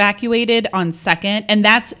getting evacuated on 2nd, and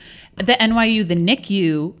that's the NYU, the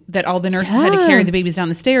NICU that all the nurses had to carry the babies down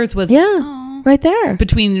the stairs was right there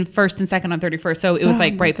between 1st and 2nd on 31st. So it was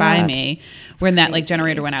like right by me when that like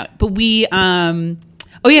generator went out. But we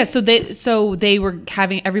oh yeah, so they were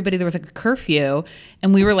having everybody, there was like a curfew,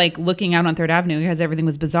 and we were like looking out on 3rd Avenue because everything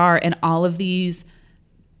was bizarre, and all of these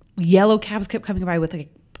yellow cabs kept coming by with like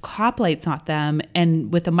cop lights on them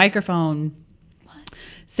and with a microphone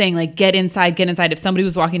saying like, get inside. If somebody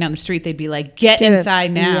was walking down the street, they'd be like, get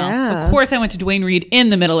inside now. Yeah. Of course I went to Duane Reade in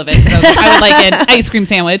the middle of it because I would like an ice cream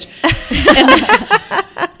sandwich.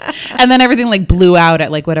 And then everything like blew out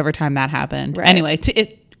at like whatever time that happened. Right. Anyway,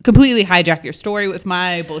 it completely hijack your story with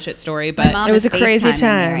my bullshit story, but it was a crazy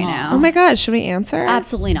time right now. Oh my god, should we answer?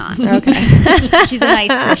 Absolutely not. Okay. She's a nice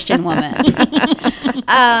Christian woman.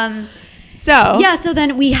 So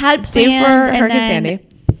then we had plans,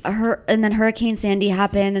 and then Hurricane Sandy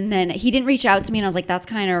happened, and then he didn't reach out to me, and I was like, that's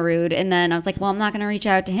kind of rude. And then I was like, well, I'm not going to reach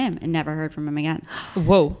out to him, and never heard from him again.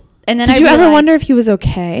 Whoa. And then did you ever wonder if he was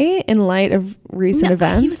okay in light of recent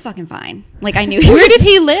events? He was fucking fine. Like I knew. Where did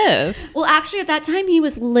he live? Well, actually, at that time, he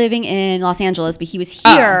was living in Los Angeles, but he was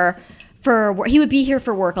here he would be here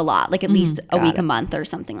for work a lot, like at least a week, a month, or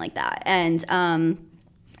something like that. And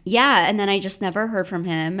and then I just never heard from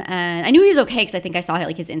him. And I knew he was okay because I think I saw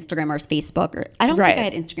like his Instagram or his Facebook, or I don't think I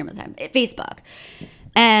had Instagram at the time, Facebook.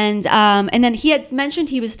 And then he had mentioned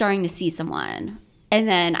he was starting to see someone. And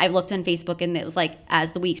then I looked on Facebook, and it was like,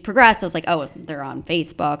 as the weeks progressed, I was like, oh, if they're on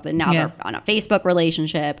Facebook, then now they're on a Facebook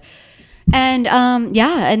relationship. And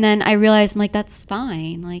and then I realized, I'm like, that's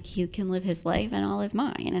fine. Like, he can live his life and I'll live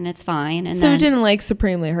mine, and it's fine. And so it didn't like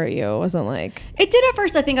supremely hurt you? It wasn't like... It did at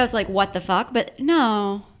first. I think I was like, what the fuck? But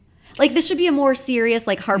no. Like, this should be a more serious,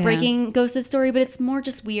 like, heartbreaking ghosted story, but it's more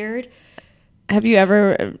just weird. Have you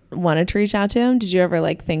ever wanted to reach out to him? Did you ever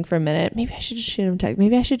like think for a minute, maybe I should just shoot him a text?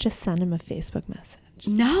 Maybe I should just send him a Facebook message?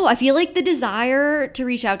 No, I feel like the desire to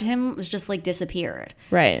reach out to him was just like disappeared.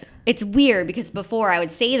 Right. It's weird because before I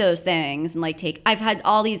would say those things and like I've had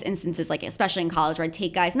all these instances, like especially in college, where I'd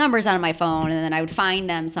take guys' numbers out of my phone and then I would find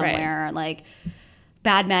them somewhere. Right. Like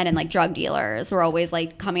bad men and like drug dealers were always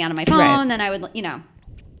like coming out of my phone. Right. Then I would,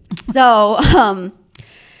 So,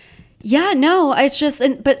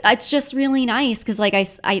 but it's just really nice because like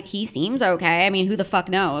he seems okay. I mean, who the fuck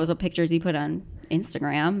knows what pictures he put on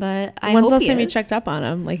Instagram, but when's the last time you checked up on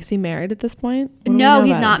him? Like, is he married at this point? No,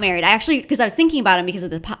 he's not married. I actually, because I was thinking about him because of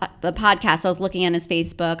the podcast, so I was looking on his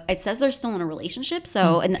Facebook. It says they're still in a relationship,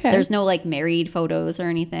 and there's no like married photos or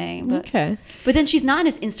anything. But, but then she's not on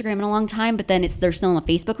his Instagram in a long time. But then they're still in a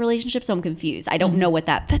Facebook relationship, so I'm confused. I don't know what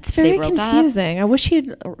that's very confusing. I wish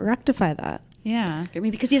he'd rectify that. Yeah, I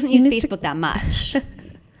mean, because he doesn't use Facebook that much.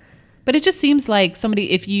 But it just seems like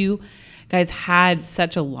if you guys had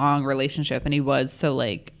such a long relationship and he was so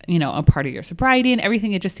like, a part of your sobriety and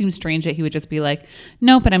everything, it just seems strange that he would just be like,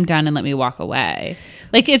 nope, but I'm done and let me walk away.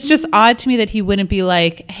 Like, it's just odd to me that he wouldn't be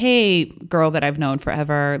like, hey, girl that I've known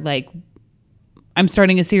forever, like, I'm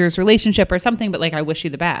starting a serious relationship or something, but like, I wish you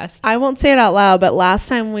the best. I won't say it out loud, but last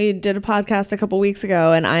time we did a podcast a couple weeks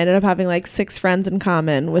ago and I ended up having like 6 friends in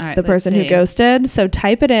common with the person who ghosted. So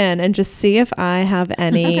type it in and just see if I have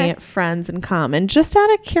any friends in common, just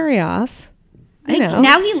out of curiosity.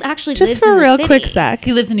 Now he actually just lives for in a real city. quick sec.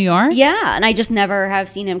 He lives in New York? Yeah, and I just never have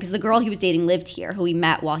seen him because the girl he was dating lived here, who he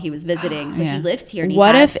met while he was visiting. So he lives here. And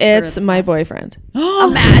what if it's my boyfriend?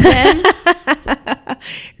 Imagine.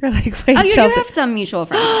 You're like, wait, you do have some mutual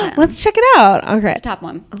friends with him. Let's check it out. Okay. The top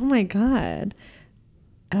one. Oh my God.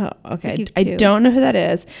 Oh, okay. Like I don't know who that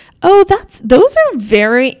is. Oh, those are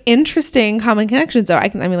very interesting common connections. So I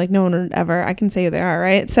mean, like no one would ever. I can say who they are,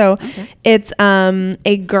 right? So it's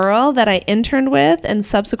a girl that I interned with, and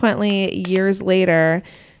subsequently years later,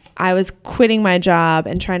 I was quitting my job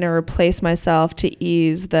and trying to replace myself to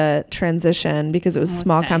ease the transition because it was a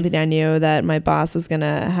small company. I knew that my boss was going to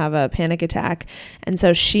have a panic attack, and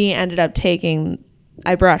so she ended up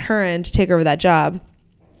I brought her in to take over that job.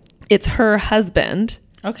 It's her husband.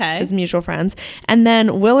 Okay. As mutual friends. And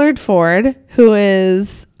then Willard Ford, who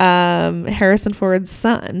is Harrison Ford's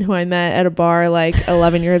son, who I met at a bar like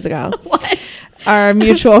 11 years ago. What? Our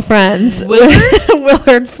mutual friends.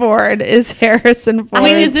 Willard Ford is Harrison Ford. I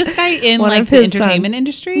mean, is this guy in like the entertainment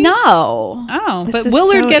industry? No. Oh, but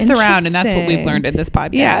Willard gets around, and that's what we've learned in this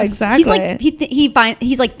podcast. Yeah, exactly. He's like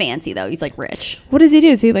he's like fancy though. He's like rich. What does he do?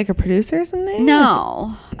 Is he like a producer or something?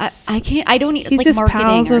 No, I can't. I don't. He's like just marketing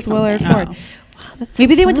pals or with something. Willard Ford. Oh. That's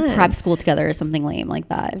Maybe so they went to fun. prep school together or something lame like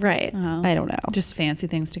that. Right. Oh. I don't know. Just fancy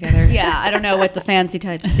things together. Yeah, I don't know what the fancy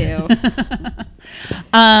types do.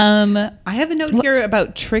 I have a note here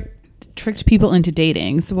about tricked people into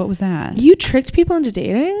dating. So what was that? You tricked people into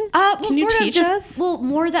dating? Well, Can you sort of teach just us? well,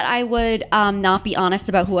 more that I would not be honest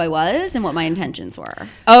about who I was and what my intentions were.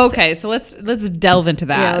 Okay, so let's delve into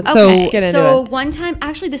that. Yeah, so let's get into So it. one time,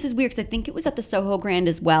 actually, this is weird because I think it was at the Soho Grand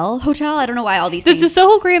as well hotel. I don't know why all these does things. the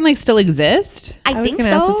Soho Grand like still exist? I was think gonna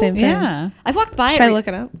so. ask the same thing. Yeah. I've walked by. Should I look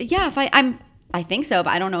it up? Yeah, if I think so, but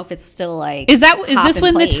I don't know if it's still like. Is this in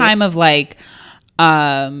when place. the time of like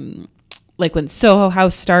when Soho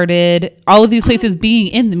House started, all of these places being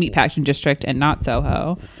in the Meatpacking District and not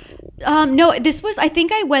Soho? No, this was, I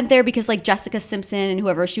think I went there because like Jessica Simpson and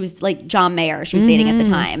whoever, she was like John Mayer, she was dating at the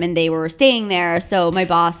time, and they were staying there. So my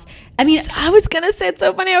boss, I mean, I was going to say, it's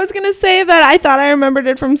so funny. I was going to say that I thought I remembered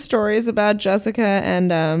it from stories about Jessica and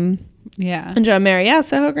John Mayer. Yeah,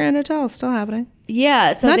 Soho Grand Hotel is still happening.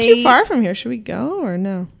 yeah. So Not too far from here. Should we go or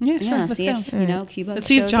no? Yeah, sure. Yeah, Let's see go. if, Cuba Let's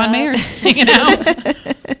see if shows John up. Mayer's hanging out.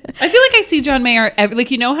 I feel like I see John Mayer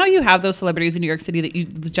like, you know how you have those celebrities in New York City that you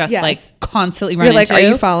just Yes. like constantly run You're like, into? are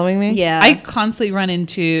you following me? Yeah. I constantly run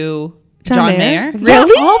into John John Mayer? Mayer.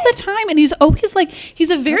 Really? Yeah, all the time. And he's always like,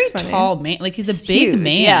 he's a very That's funny. tall man. Like he's a He's big huge,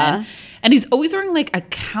 man. yeah. And he's always wearing like a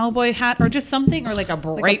cowboy hat or just something, or like a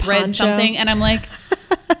bright red poncho. something. And I'm like,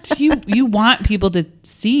 do you want people to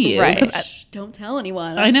see you? Right. 'Cause Shh, don't tell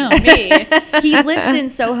anyone. I know. Me. He lives in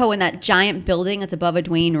Soho in that giant building that's above a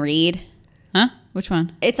Dwayne Reed. Huh? Which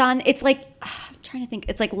one? It's like, I'm trying to think.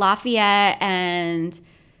 It's like Lafayette and,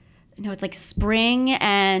 no, it's like Spring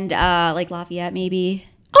and like Lafayette maybe.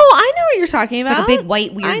 Oh, I know what you're talking about. It's like a big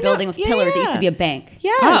white I weird know. building with Yeah, pillars. It yeah. used to be a bank.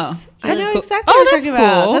 Yes. Oh. I know Cool. exactly Oh, what you're that's talking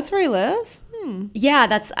about. cool. That's where he lives. Yeah,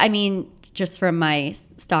 that's, I mean, just from my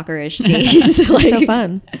stalkerish days. Like, So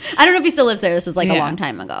fun. I don't know if he still lives there. This is like a Yeah. long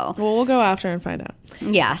time ago. Well, we'll go after and find out.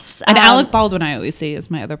 Yes. And Alec Baldwin I always see is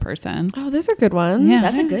my other person. Oh, those are good ones. Yeah,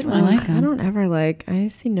 That's a good one. I like I him. don't ever I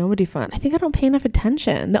see nobody fun. I think I don't pay enough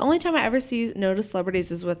attention. The only time I ever notice celebrities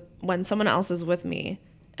is when someone else is with me,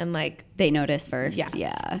 and like They notice first. Yes.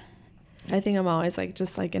 Yeah. I think I'm always like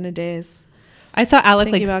just like in a daze. I saw Alec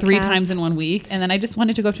Thinking like about 3 cats. times in 1 week, and then I just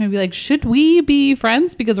wanted to go up to him and be like, should we be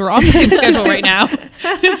friends? Because we're on the same schedule right now.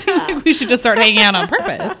 It seems like we should just start hanging out on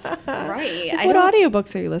purpose. Right. What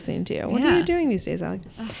audiobooks are you listening to? What are Yeah. you doing these days, Alec?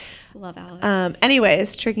 Love Alec.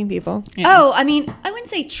 Anyways, tricking people. Yeah. Oh, I mean, I wouldn't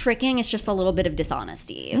say tricking. It's just a little bit of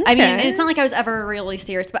dishonesty. I mean, Okay. it's not like I was ever really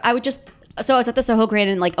serious, but I would just. So I was at the Soho Grand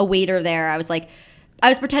and like a waiter there. I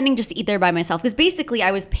was pretending just to eat there by myself because basically I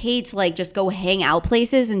was paid to like just go hang out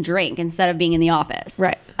places and drink instead of being in the office.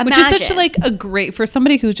 Right. Which is such Imagine. like a great for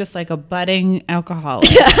somebody who's just like a budding alcoholic.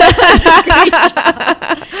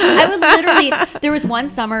 I was literally, there was one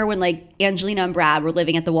summer when like Angelina and Brad were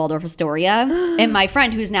living at the Waldorf Astoria, and my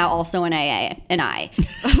friend who's now also in AA and I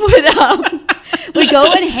would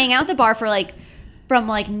go and hang out at the bar for like from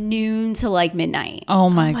like noon to like midnight. Oh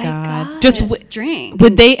my my god! God. Just Drink.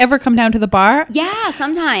 would they ever come down to the bar? Yeah,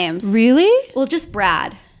 sometimes. Really? Well, just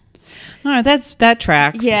Brad. All right, that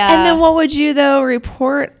tracks. Yeah. And then what would you though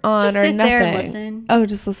report on Just or sit nothing? there and listen. Oh,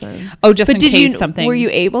 just listen. Oh, just But in did case you something. were you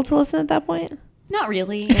able to listen at that point? Not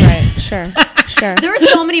really. Right. Sure. Sure. There were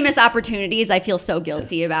so many missed opportunities I feel so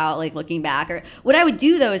guilty about, like looking back. Or what I would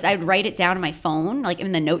do though is I'd write it down on my phone, like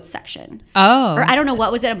in the notes section. Oh. Or I don't know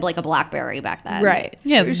what was it, like a BlackBerry back then. Right.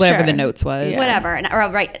 Yeah, whatever Sure. the notes was. Yeah. Whatever, or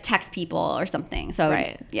I'll write text people or something. So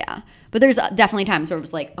Right. yeah. But there's definitely times where it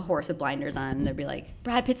was like a horse with blinders on, and they'd be like,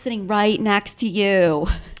 "Brad Pitt's sitting right next to you.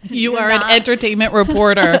 You You're are an not- entertainment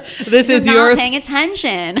reporter. This You're is not your. paying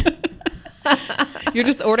attention." You're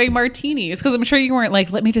just ordering martinis because I'm sure you weren't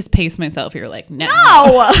like, let me just pace myself. You're like, no.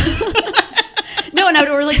 No. No, and I would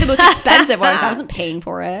order like the most expensive ones. I wasn't paying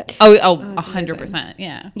for it. Oh, 100%.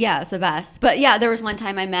 Yeah. Yeah, it's the best. But yeah, there was one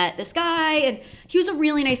time I met this guy, and he was a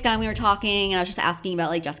really nice guy. And we were talking, and I was just asking about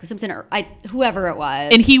like Jessica Simpson or whoever it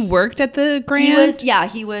was. And he worked at the Grand?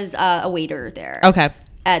 He was a waiter there. Okay.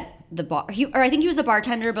 At the bar, I think he was the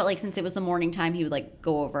bartender, but like since it was the morning time, he would like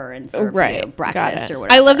go over and serve you breakfast or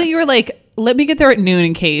whatever. I love that you were like, let me get there at noon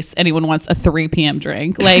in case anyone wants a 3 p.m.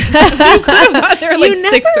 drink. Like, you could have got there at like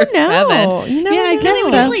 6 or 7. You never know. I guess they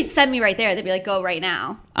would usually send me right there. They'd be like, go right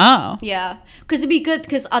now. Oh. Yeah. Because it'd be good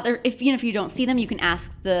because if you don't see them, you can ask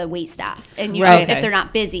the wait staff. And Right. if they're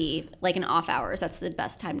not busy, like in off hours, that's the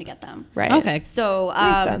best time to get them. Right. Okay. So,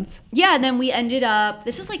 Makes sense. yeah, and then we ended up,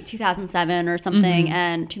 this is like 2007 or something,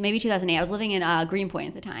 and maybe 2008. I was living in Greenpoint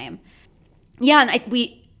at the time. Yeah, and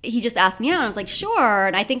he just asked me out, and I was like, sure.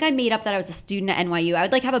 And I think I made up that I was a student at NYU. I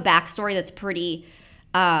would like have a backstory that's pretty,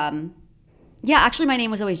 actually my name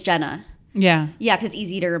was always Jenna. Yeah. Yeah, because it's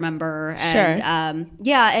easy to remember. And,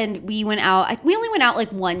 yeah, and we went out. We only went out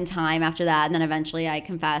like one time after that, and then eventually I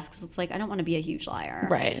confessed because it's like I don't want to be a huge liar.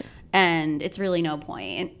 Right. And it's really no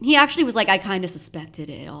point. And he actually was like, I kind of suspected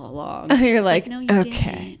it all along. You're like, no, you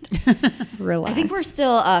okay. didn't. Relax. I think we're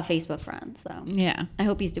still Facebook friends, though. Yeah. I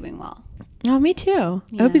hope he's doing well. Oh, me too.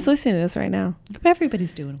 I hope he's listening to this right now.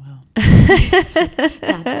 Everybody's doing well.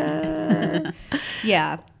 That's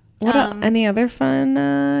yeah. Any other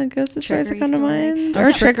fun ghost stories that come to mind?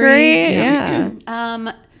 Or trickery. Yeah.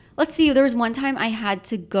 Let's see. There was one time I had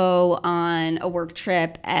to go on a work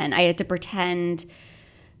trip, and I had to pretend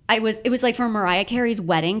it was like for Mariah Carey's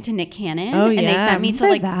wedding to Nick Cannon. Oh, and they yeah. sent me to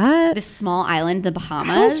Remember like that? this small island in the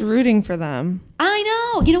Bahamas. I was rooting for them.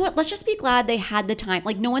 I know. You know what? Let's just be glad they had the time.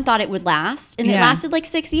 Like no one thought it would last, and it Yeah. lasted like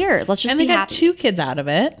 6 years. Let's just And be they got happy. 2 kids out of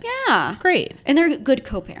it. Yeah, It's great. and they're good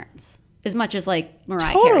co-parents as much as like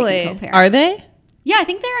Mariah Totally. Carey can co-parent. Are they? Yeah, I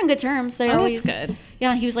think they're on good terms. They're Oh, always that's good.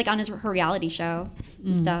 Yeah, he was like on her reality show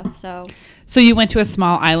and stuff. So you went to a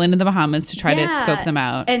small island in the Bahamas to try to scope them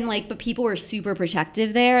out. And like, but people were super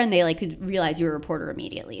protective there, and they like could realize you were a reporter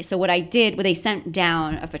immediately. So what I did, they sent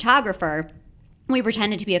down a photographer. We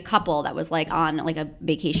pretended to be a couple that was like on like a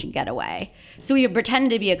vacation getaway. So we pretended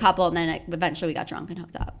to be a couple, and then eventually we got drunk and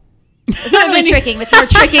hooked up. It's not really tricking, but we're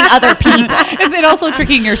tricking other people. Is it also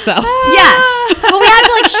tricking yourself? Yes. But we had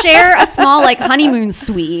to like share a small like honeymoon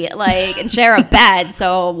suite, like, and share a bed.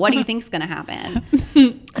 So what do you think's gonna happen?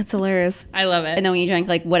 That's hilarious. I love it. And then we drank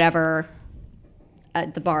like whatever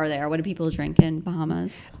at the bar there. What do people drink in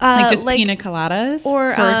Bahamas? like just pina coladas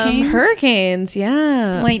or hurricanes. hurricanes.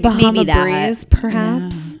 Yeah, Like, Bahama maybe that. breeze,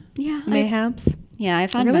 perhaps. Yeah. Mayhaps. I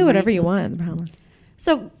found Really, memories whatever you of those. want in the Bahamas.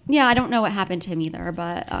 So yeah, I don't know what happened to him either,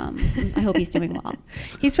 but I hope he's doing well.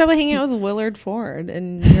 He's probably hanging out with Willard Ford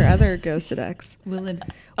and your other ghosted ex. Willard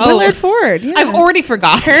Ford. Yeah. I've already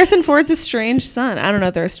forgot. Harrison Ford's estranged son. I don't know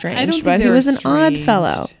if they're estranged, I don't think but he they're was an odd estranged.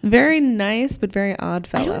 fellow. Very nice, but very odd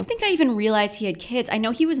fellow. I don't think I even realized he had kids. I know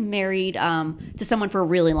he was married to someone for a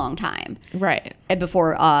really long time. Right. And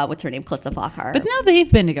before what's her name, Calista Flockhart. But now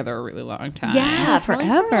they've been together a really long time. yeah, probably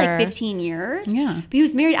for forever. like 15 years. Yeah. But he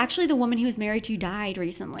was married. Actually, the woman he was married to died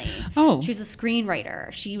recently. Oh. She was a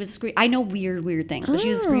screenwriter. She was I know weird things, but she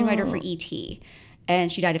was a screenwriter for E.T.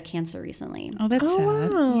 And she died of cancer recently. Oh, that's sad.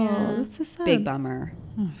 Wow. Yeah. That's so sad. Big bummer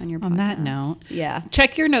on your podcast. On that note. Yeah.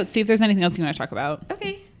 Check your notes. See if there's anything else you want to talk about.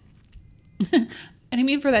 Okay. I didn't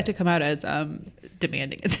mean for that to come out as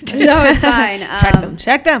demanding as it did. No, it's fine.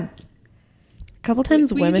 Check them. A couple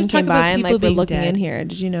times we can women just talk came about by and people like were being looking dead. in here.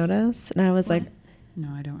 Did you notice? And I was like, No,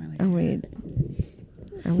 I don't really.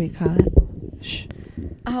 are we caught? Shh.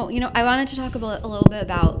 Oh, I wanted to talk a little bit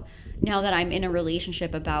about now that I'm in a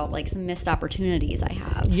relationship about like some missed opportunities I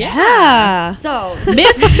have. Yeah. So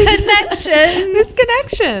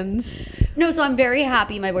Misconnections. no, so I'm very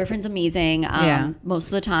happy. My boyfriend's amazing. Most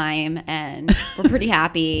of the time, and we're pretty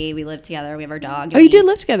happy. We live together. We have our dog. Oh, you did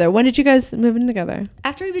live together. When did you guys move in together?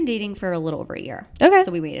 After we've been dating for a little over a year. Okay.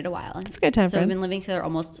 So we waited a while. That's a good time So frame. we've been living together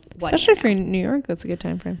almost Especially year for now. New York, that's a good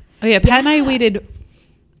time frame. Oh yeah, Pat and I waited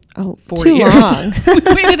 40 too years. long. We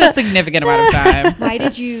waited a significant amount of time. Why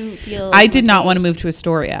did you feel? I did not want to move to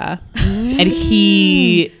Astoria, and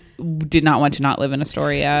he did not want to not live in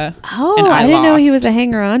Astoria. Oh, and I didn't know he lost. was a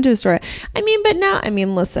hanger on to a story.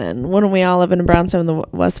 Listen, wouldn't we all live in a brownstone in the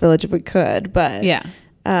West Village if we could? But Yeah.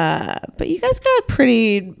 But you guys got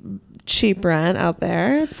pretty cheap rent out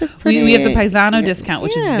there. It's a pretty. We have the Paisano discount,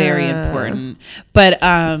 which is very important. But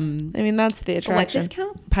that's the attraction. What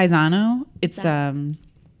discount? Paisano, it's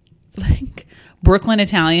like Brooklyn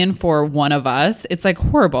Italian for one of us. It's like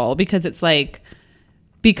horrible because it's like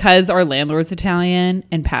because our landlord's Italian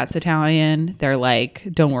and Pat's Italian, they're like,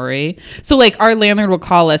 don't worry. So like our landlord will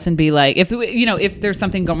call us and be like, if there's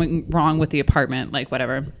something going wrong with the apartment, like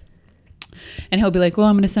whatever. And he'll be like, well,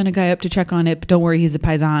 I'm going to send a guy up to check on it, but don't worry, he's a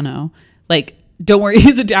paisano. Like, don't worry,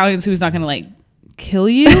 he's Italian, so he's not going to like kill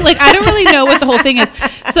you. Like, I don't really know what the whole thing is.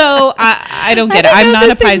 So I don't get it. I'm not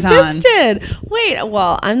a paisan. Existed. Wait,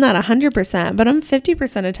 well, I'm not 100%, but I'm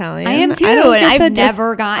 50% Italian. I am too, and I've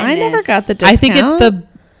never gotten I never got the discount.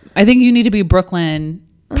 I think you need to be Brooklyn.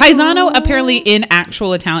 Paisano apparently in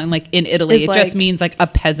actual Italian, like in Italy, it just means like a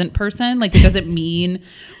peasant person. Like it doesn't mean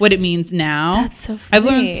what it means now. That's so funny. I've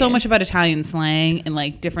learned so much about Italian slang and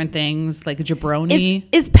like different things, like jabroni.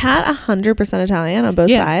 Is Pat 100% Italian on both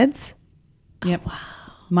sides? Yep. Oh, wow.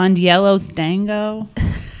 Mondiello's Dango.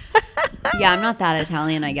 Yeah, I'm not that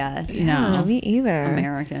Italian, I guess. No, me either.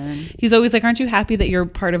 American. He's always like, aren't you happy that you're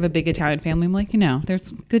part of a big Italian family? I'm like,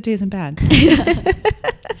 there's good days and bad.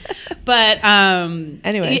 But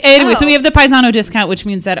anyway, so we have the Paisano discount, which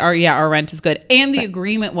means that our rent is good. And the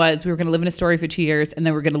agreement was we were going to live in Astoria for 2 years, and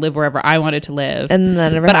then we're going to live wherever I wanted to live. And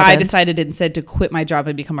that never happened. I decided instead to quit my job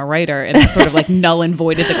and become a writer, and that sort of like null and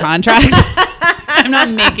voided the contract. I'm not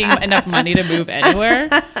making enough money to move anywhere.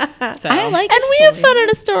 So I like and we have fun in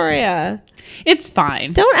Astoria. It's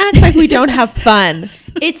fine. Don't act like we don't have fun.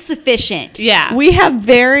 It's sufficient. Yeah. We have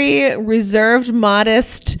very reserved,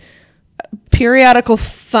 modest, periodical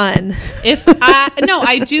fun.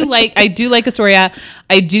 I do like Astoria.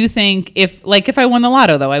 I do think if I won the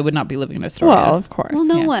lotto though, I would not be living in Astoria. Well, of course. Well,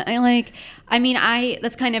 no one.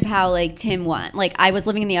 That's kind of how like Tim won. Like I was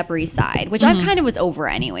living in the Upper East Side, which I kind of was over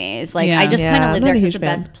anyes. Like I just kind of lived there because it's the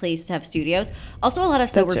best place to have studios. Also, a lot of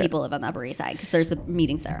sober people live on the Upper East Side because there's the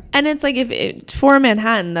meetings there. And it's like for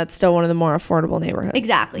Manhattan, that's still one of the more affordable neighborhoods.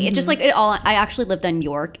 Exactly. It's just like it all. I actually lived on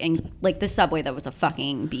York, and like the subway that was a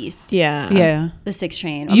fucking beast. Yeah. The 6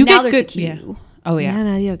 train. You now get there's good. the Q. Yeah. Oh yeah. Yeah,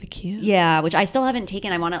 now you have the queue. Yeah, which I still haven't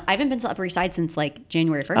taken. I haven't been to the Upper East Side since like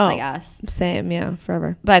January 1st, I guess. Same, yeah,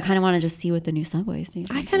 forever. But I kind of want to just see what the new subway is.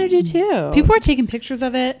 I kind of do too. People are taking pictures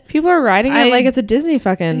of it. People are riding it like it's a Disney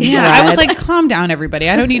fucking Yeah, ride. I was like, calm down, everybody.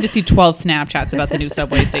 I don't need to see 12 Snapchats about the new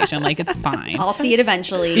subway station. Like, it's fine. I'll see it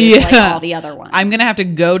eventually, like all the other ones. I'm going to have to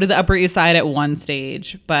go to the Upper East Side at one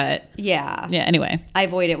stage, but... Yeah, anyway. I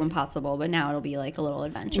avoid it when possible, but now it'll be like a little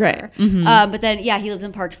adventure. Right. Mm-hmm. But then, he lives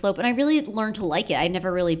in Park Slope, and I really learned to like it. I'd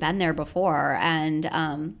never really been there before, and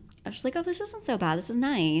I was just like, oh, this isn't so bad. This is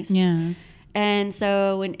nice. Yeah. And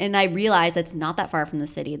so, and I realized it's not that far from the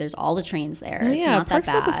city. There's all the trains there. It's not that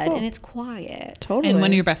bad, and it's quiet. Totally. And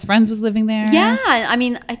one of your best friends was living there? Yeah. I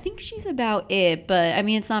mean, I think she's about it, but I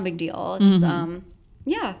mean, it's not a big deal. It's,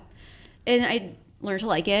 yeah. And I learned to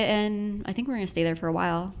like it, and I think we're going to stay there for a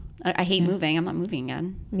while. I hate moving. I'm not moving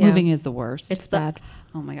again. Yeah. Moving is the worst. It's bad.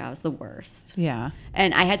 Oh my God, it was the worst. Yeah.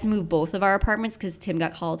 And I had to move both of our apartments because Tim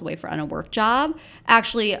got called away on a work job.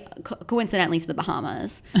 Actually, coincidentally, to the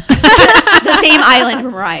Bahamas. The same island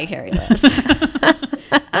where Mariah Carey lives.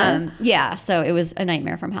 So it was a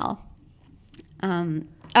nightmare from hell.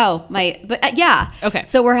 Okay.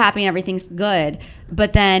 So we're happy and everything's good.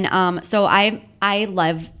 But then, so I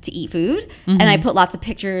love to eat food, and I put lots of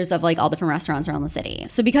pictures of like all different restaurants around the city.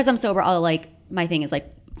 So because I'm sober, my thing is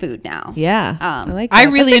like food now. Yeah. I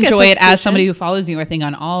really enjoy it as somebody who follows you, I think,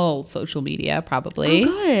 on all social media, probably. Oh,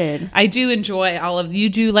 good. I do enjoy all of you.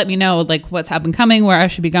 Do let me know like what's up and coming, where I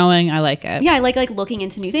should be going. I like it. Yeah, I like looking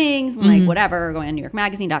into new things and like whatever, going on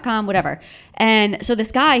NewYorkMagazine.com, whatever. And so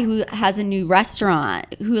this guy who has a new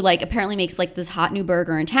restaurant who like apparently makes like this hot new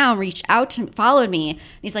burger in town reached out to me, followed me. And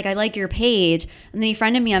he's like, I like your page. And then he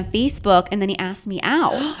friended me on Facebook, and then he asked me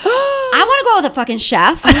out. I want to go with a fucking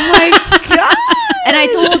chef. Oh my God. And I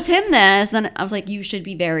told Tim this, then I was like, you should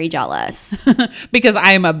be very jealous. Because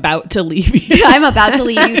I am about to leave you. I'm about to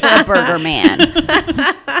leave you for a burger man.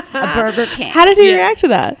 A Burger King. How did he react to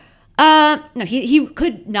that? No, he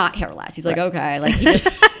could not care less. He's like, okay. Like he's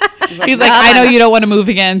like, I know you don't want to move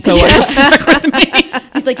again, so you're stuck with me.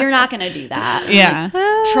 He's like, you're not going to do that. Yeah.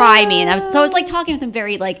 Like, try me. And I was like talking with him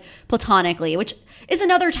very like platonically, which is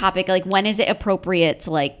another topic. Like, when is it appropriate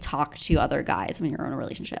to like talk to other guys when you're in a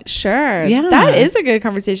relationship? Sure. Yeah. That is a good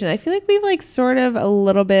conversation. I feel like we've like sort of a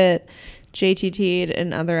little bit JTT'd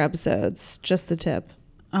in other episodes. Just the tip.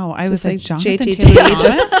 Oh, I was like, JTT,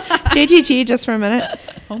 just JTT just for a minute.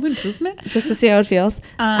 Home Improvement? Just to see how it feels.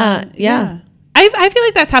 Yeah. I feel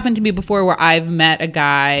like that's happened to me before, where I've met a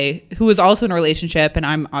guy who is also in a relationship, and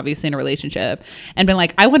I'm obviously in a relationship, and been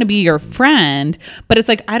like, I want to be your friend, but it's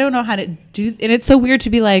like, I don't know how to do, and it's so weird to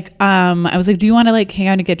be like, I was like, do you want to like hang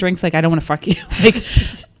out and get drinks? Like, I don't want to fuck you. Like,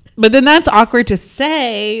 But then that's awkward to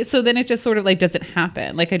say. So then it just sort of like doesn't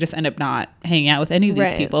happen. Like I just end up not hanging out with any of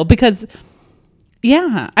these people because,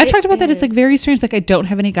 I've talked about that. It's like very strange. Like I don't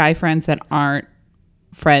have any guy friends that aren't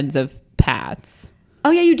friends of Pat's.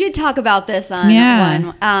 Oh yeah, you did talk about this on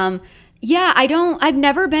one. I've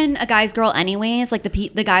never been a guy's girl anyways. Like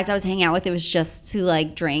the guys I was hanging out with, it was just to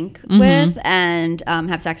like drink with and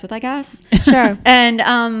have sex with, I guess. Sure. And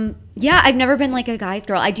I've never been like a guy's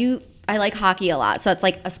girl. I like hockey a lot, so it's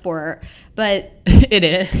like a sport. But it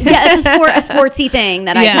is. Yeah, it's a sportsy thing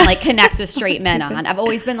that I can like connect with straight men on. I've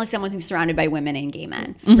always been like someone who's surrounded by women and gay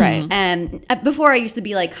men. Right. And before I used to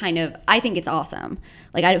be like kind of, I think it's awesome.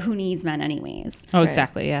 Like who needs men anyways? Oh,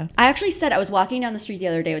 exactly. Yeah. I actually said I was walking down the street the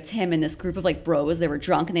other day with Tim and this group of like bros. They were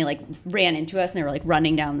drunk and they like ran into us and they were like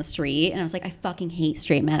running down the street. And I was like, I fucking hate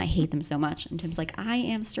straight men. I hate them so much. And Tim's like, I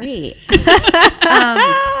am straight. But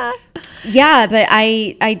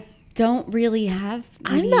I don't really have.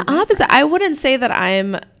 I'm the opposite. I wouldn't say that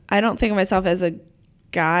I don't think of myself as a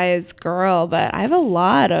guy's girl, but I have a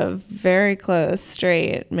lot of very close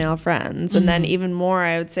straight male friends. And then even more,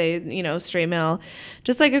 I would say, straight male,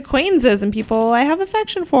 just like acquaintances and people I have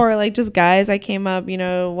affection for, like just guys I came up,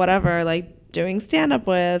 whatever, like doing stand up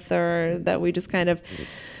with, or that we just kind of,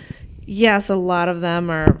 yes, a lot of them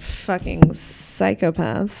are fucking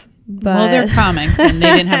psychopaths. But they're comics and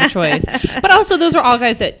they didn't have a choice. But also, those are all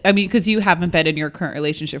guys that, because you haven't been in your current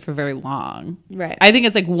relationship for very long. Right. I think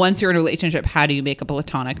it's like once you're in a relationship, how do you make a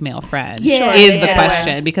platonic male friend? Yeah, is the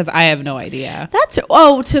question, because I have no idea.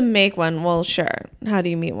 To make one. Well, sure. How do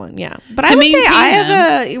you meet one? Yeah. But I would say I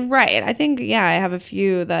have I think, I have a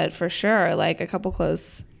few that for sure, like a couple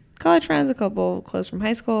close college friends, a couple close from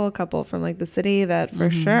high school, a couple from like the city that for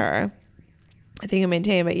sure I think I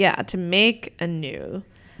maintain. But to make a new.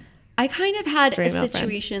 I kind of had a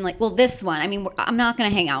situation like, this one, I'm not going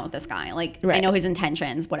to hang out with this guy. Like, I know his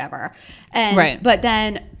intentions, whatever. But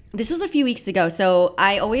then this was a few weeks ago. So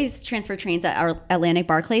I always transfer trains at our Atlantic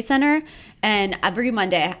Barclays Center. And every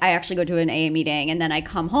Monday I actually go to an AA meeting and then I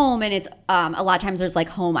come home and it's a lot of times there's like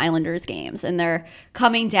home Islanders games and they're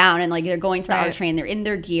coming down and like they're going to the R train, they're in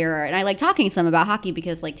their gear. And I like talking to them about hockey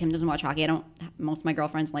because like Tim doesn't watch hockey. Most of my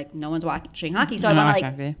girlfriends, like no one's watching hockey. So I want to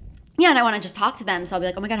like, and I want to just talk to them. So I'll be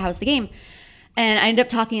like, oh my God, how's the game? And I ended up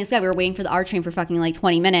talking to this guy. We were waiting for the R train for fucking like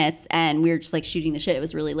 20 minutes and we were just like shooting the shit. It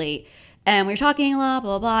was really late. And we were talking a lot,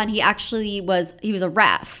 blah, blah, blah. And he actually was a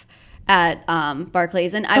ref at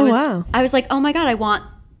Barclays. And I was like, oh my God, I want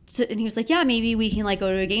to. And he was like, yeah, maybe we can like go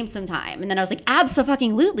to a game sometime. And then I was like,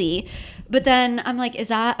 abso-fucking-lutely. But then I'm like, is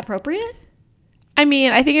that appropriate? I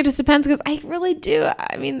think it just depends because I really do.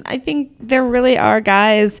 I think there really are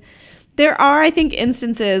guys. There are, I think,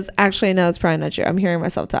 instances. Actually, no, that's probably not true. I'm hearing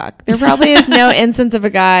myself talk. There probably is no instance of a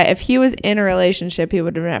guy. If he was in a relationship, he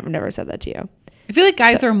would have never said that to you. I feel like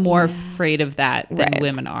guys are more afraid of that than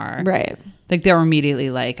women are. Right. Like they're immediately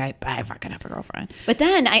like, I fucking have a girlfriend. But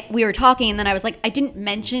then we were talking and then I was like, I didn't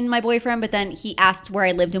mention my boyfriend, but then he asked where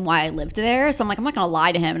I lived and why I lived there. So I'm like, I'm not going to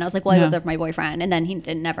lie to him. And I was like, well, I lived there with my boyfriend. And then he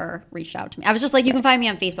never reached out to me. I was just like, you can find me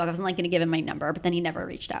on Facebook. I wasn't like going to give him my number, but then he never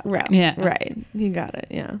reached out. Right. So. Yeah. Right. You got it.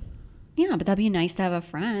 Yeah. Yeah, but that'd be nice to have a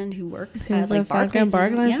friend who works at like Barclays.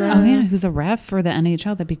 Yeah. Oh yeah, who's a ref for the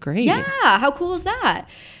NHL? That'd be great. Yeah, how cool is that?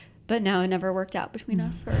 But no, it never worked out between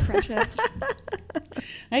us for a friendship.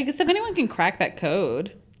 I guess if anyone can crack that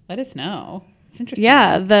code, let us know. It's interesting.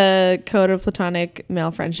 Yeah, the code of platonic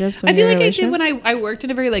male friendships. I feel like I did when I worked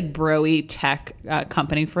in a very like bro-y tech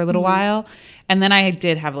company for a little while. And then I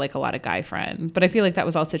did have like a lot of guy friends. But I feel like that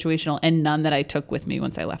was all situational and none that I took with me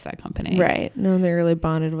once I left that company. Right. No, they really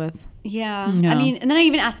bonded with. Yeah. No. And then I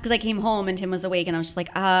even asked because I came home and Tim was awake and I was just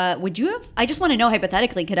like, would you have? I just want to know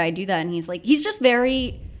hypothetically, could I do that? And he's like, he's just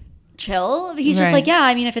very chill. He's just like, yeah,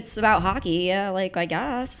 if it's about hockey, yeah, like I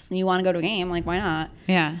guess you want to go to a game, like why not?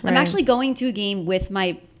 Yeah. I'm actually going to a game with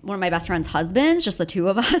one of my best friend's husbands, just the two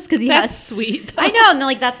of us, because that's sweet. I know, and then,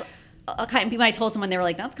 like that's kind of people. I told someone they were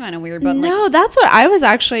like, that's kind of weird, but no, that's what I was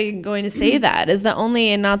actually going to say. That is the only,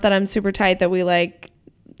 and not that I'm super tight that we like,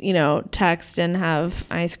 text and have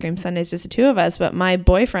ice cream Sundays, just the two of us, but my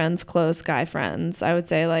boyfriend's close guy friends, I would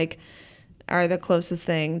say like are the closest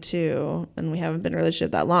thing to, and we haven't been in a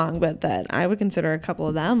relationship that long, but that I would consider a couple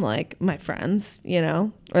of them like my friends,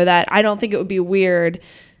 or that I don't think it would be weird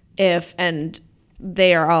if, and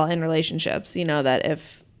they are all in relationships, that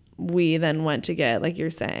if we then went to get, like you're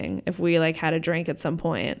saying, if we like had a drink at some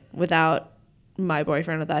point without my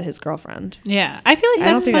boyfriend, without his girlfriend. Yeah. I feel like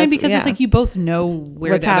that's fine because it's like you both know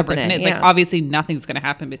where what's the other person happening. is. Like obviously nothing's going to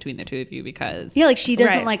happen between the two of you because. Yeah, like she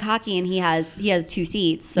doesn't like hockey and he has 2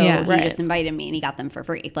 seats. So he just invited me and he got them for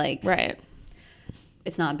free. Like, right.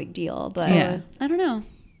 It's not a big deal, but I don't know.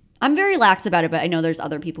 I'm very lax about it, but I know there's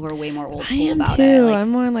other people who are way more old school about too. it. Like, I'm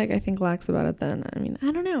more like, I think lax about it than, I mean,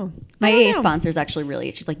 I don't know. my AA sponsor is actually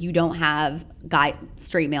really, she's like, you don't have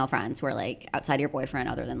straight male friends who are like outside of your boyfriend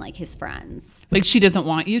other than like his friends. Like she doesn't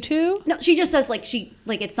want you to? No, she just says like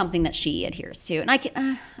it's something that she adheres to. And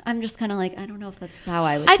I'm just kind of like, I don't know if that's how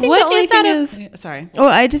I would. I think the only thing is, sorry. Oh,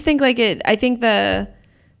 I just think like I think the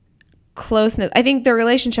closeness, I think the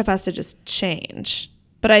relationship has to just change.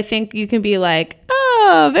 But I think you can be like,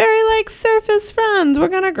 oh, very like surface friends. We're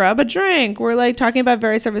going to grab a drink. We're like talking about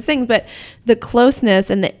very surface things. But the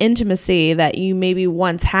closeness and the intimacy that you maybe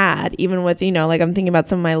once had, even with, you know, like I'm thinking about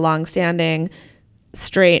some of my longstanding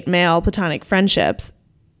straight male platonic friendships,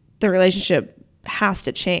 the relationship has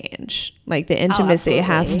to change. Like the intimacy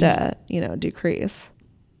has to, you know, decrease.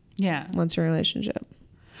 Yeah. Once your relationship.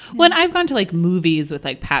 When I've gone to like movies with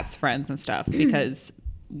like Pat's friends and stuff because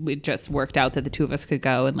it just worked out that the two of us could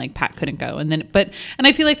go and like Pat couldn't go. And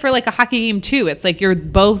I feel like for like a hockey game too, it's like you're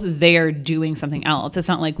both there doing something else. It's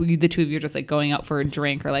not like the two of you are just like going out for a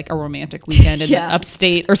drink or like a romantic weekend in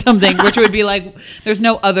upstate or something, which would be like, there's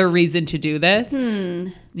no other reason to do this.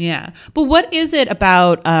 Yeah. But what is it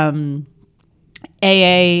about AA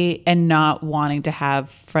and not wanting to have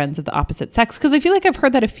friends of the opposite sex? Because I feel like I've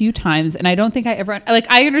heard that a few times and I don't think I ever, like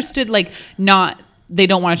I understood like they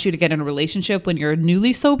don't want you to get in a relationship when you're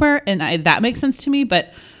newly sober, and that makes sense to me.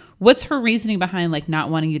 But what's her reasoning behind like not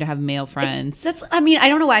wanting you to have male friends? I mean, I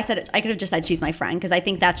don't know why I said it. I could have just said she's my friend because I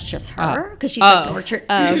think that's just her because she's like more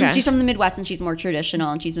okay. She's from the Midwest and she's more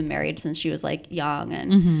traditional and she's been married since she was like young.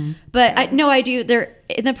 And but I do. They're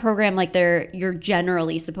in the program like you're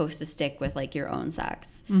generally supposed to stick with like your own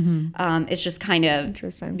sex. It's just kind of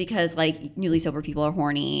interesting because like newly sober people are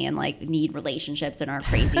horny and like need relationships and are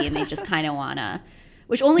crazy and they just kind of wanna.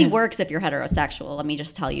 Which only works if you're heterosexual. Let me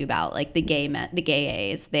just tell you about like the gay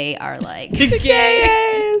A's. They are like the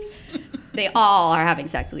gay A's. They all are having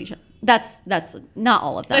sex with each other. That's not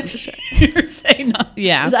all of them. You're saying not,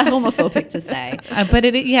 yeah. Is that homophobic to say? But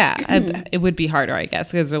it would be harder, I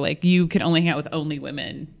guess, because they're like you can only hang out with only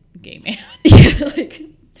women, gay man.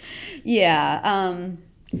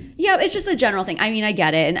 Yeah, it's just the general thing. I mean, I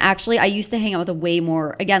get it. And actually, I used to hang out with a way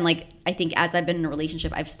more, again, like, I think as I've been in a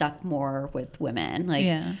relationship, I've stuck more with women. Like,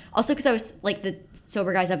 also because I was, like, the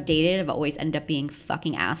sober guys I've dated have always ended up being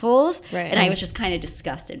fucking assholes. Right. And I was just kind of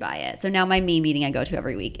disgusted by it. So now my main meeting I go to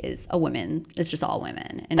every week is it's just all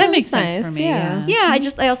women. And that makes sense for me. Yeah. I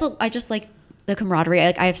just like the camaraderie.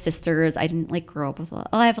 Like, I have sisters. I didn't, like, grow up with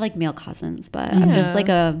I have, like, male cousins. But I'm just, like,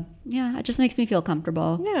 it just makes me feel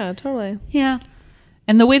comfortable. Yeah, totally. Yeah.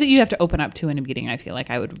 And the way that you have to open up to in a meeting, I feel like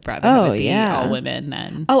I would rather have it be all women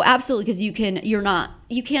than. Oh, absolutely. Because you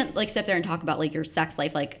can't like sit there and talk about like your sex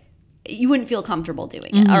life. Like you wouldn't feel comfortable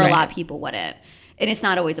doing it, or a lot of people wouldn't. And it's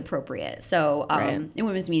not always appropriate. So in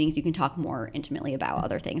women's meetings, you can talk more intimately about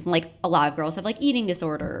other things. And like a lot of girls have like eating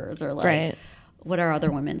disorders or like what are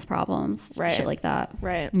other women's problems? Shit like that.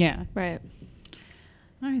 Right. Yeah. Right.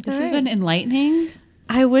 All right. This has been enlightening.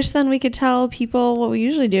 I wish then we could tell people what we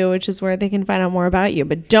usually do, which is where they can find out more about you.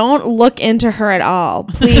 But don't look into her at all,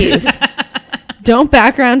 please. Don't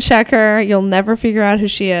background check her. You'll never figure out who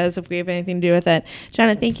she is if we have anything to do with it.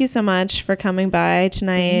 Jenna, thank you so much for coming by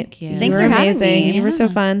tonight. Thank you. Thanks for having me. You were so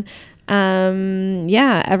fun.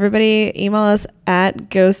 Everybody email us at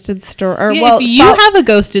ghosted story. If you have a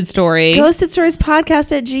ghosted story, ghosted stories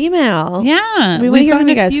podcast at Gmail. Yeah, we've gotten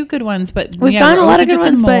a few good ones, but we've gotten a lot of good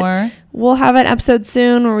ones. But we'll have an episode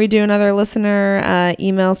soon where we do another listener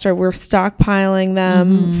email story. We're stockpiling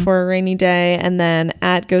them for a rainy day, and then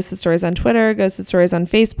at ghosted stories on Twitter, ghosted stories on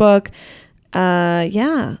Facebook.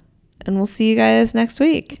 And we'll see you guys next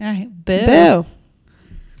week. All right, boo. Boo.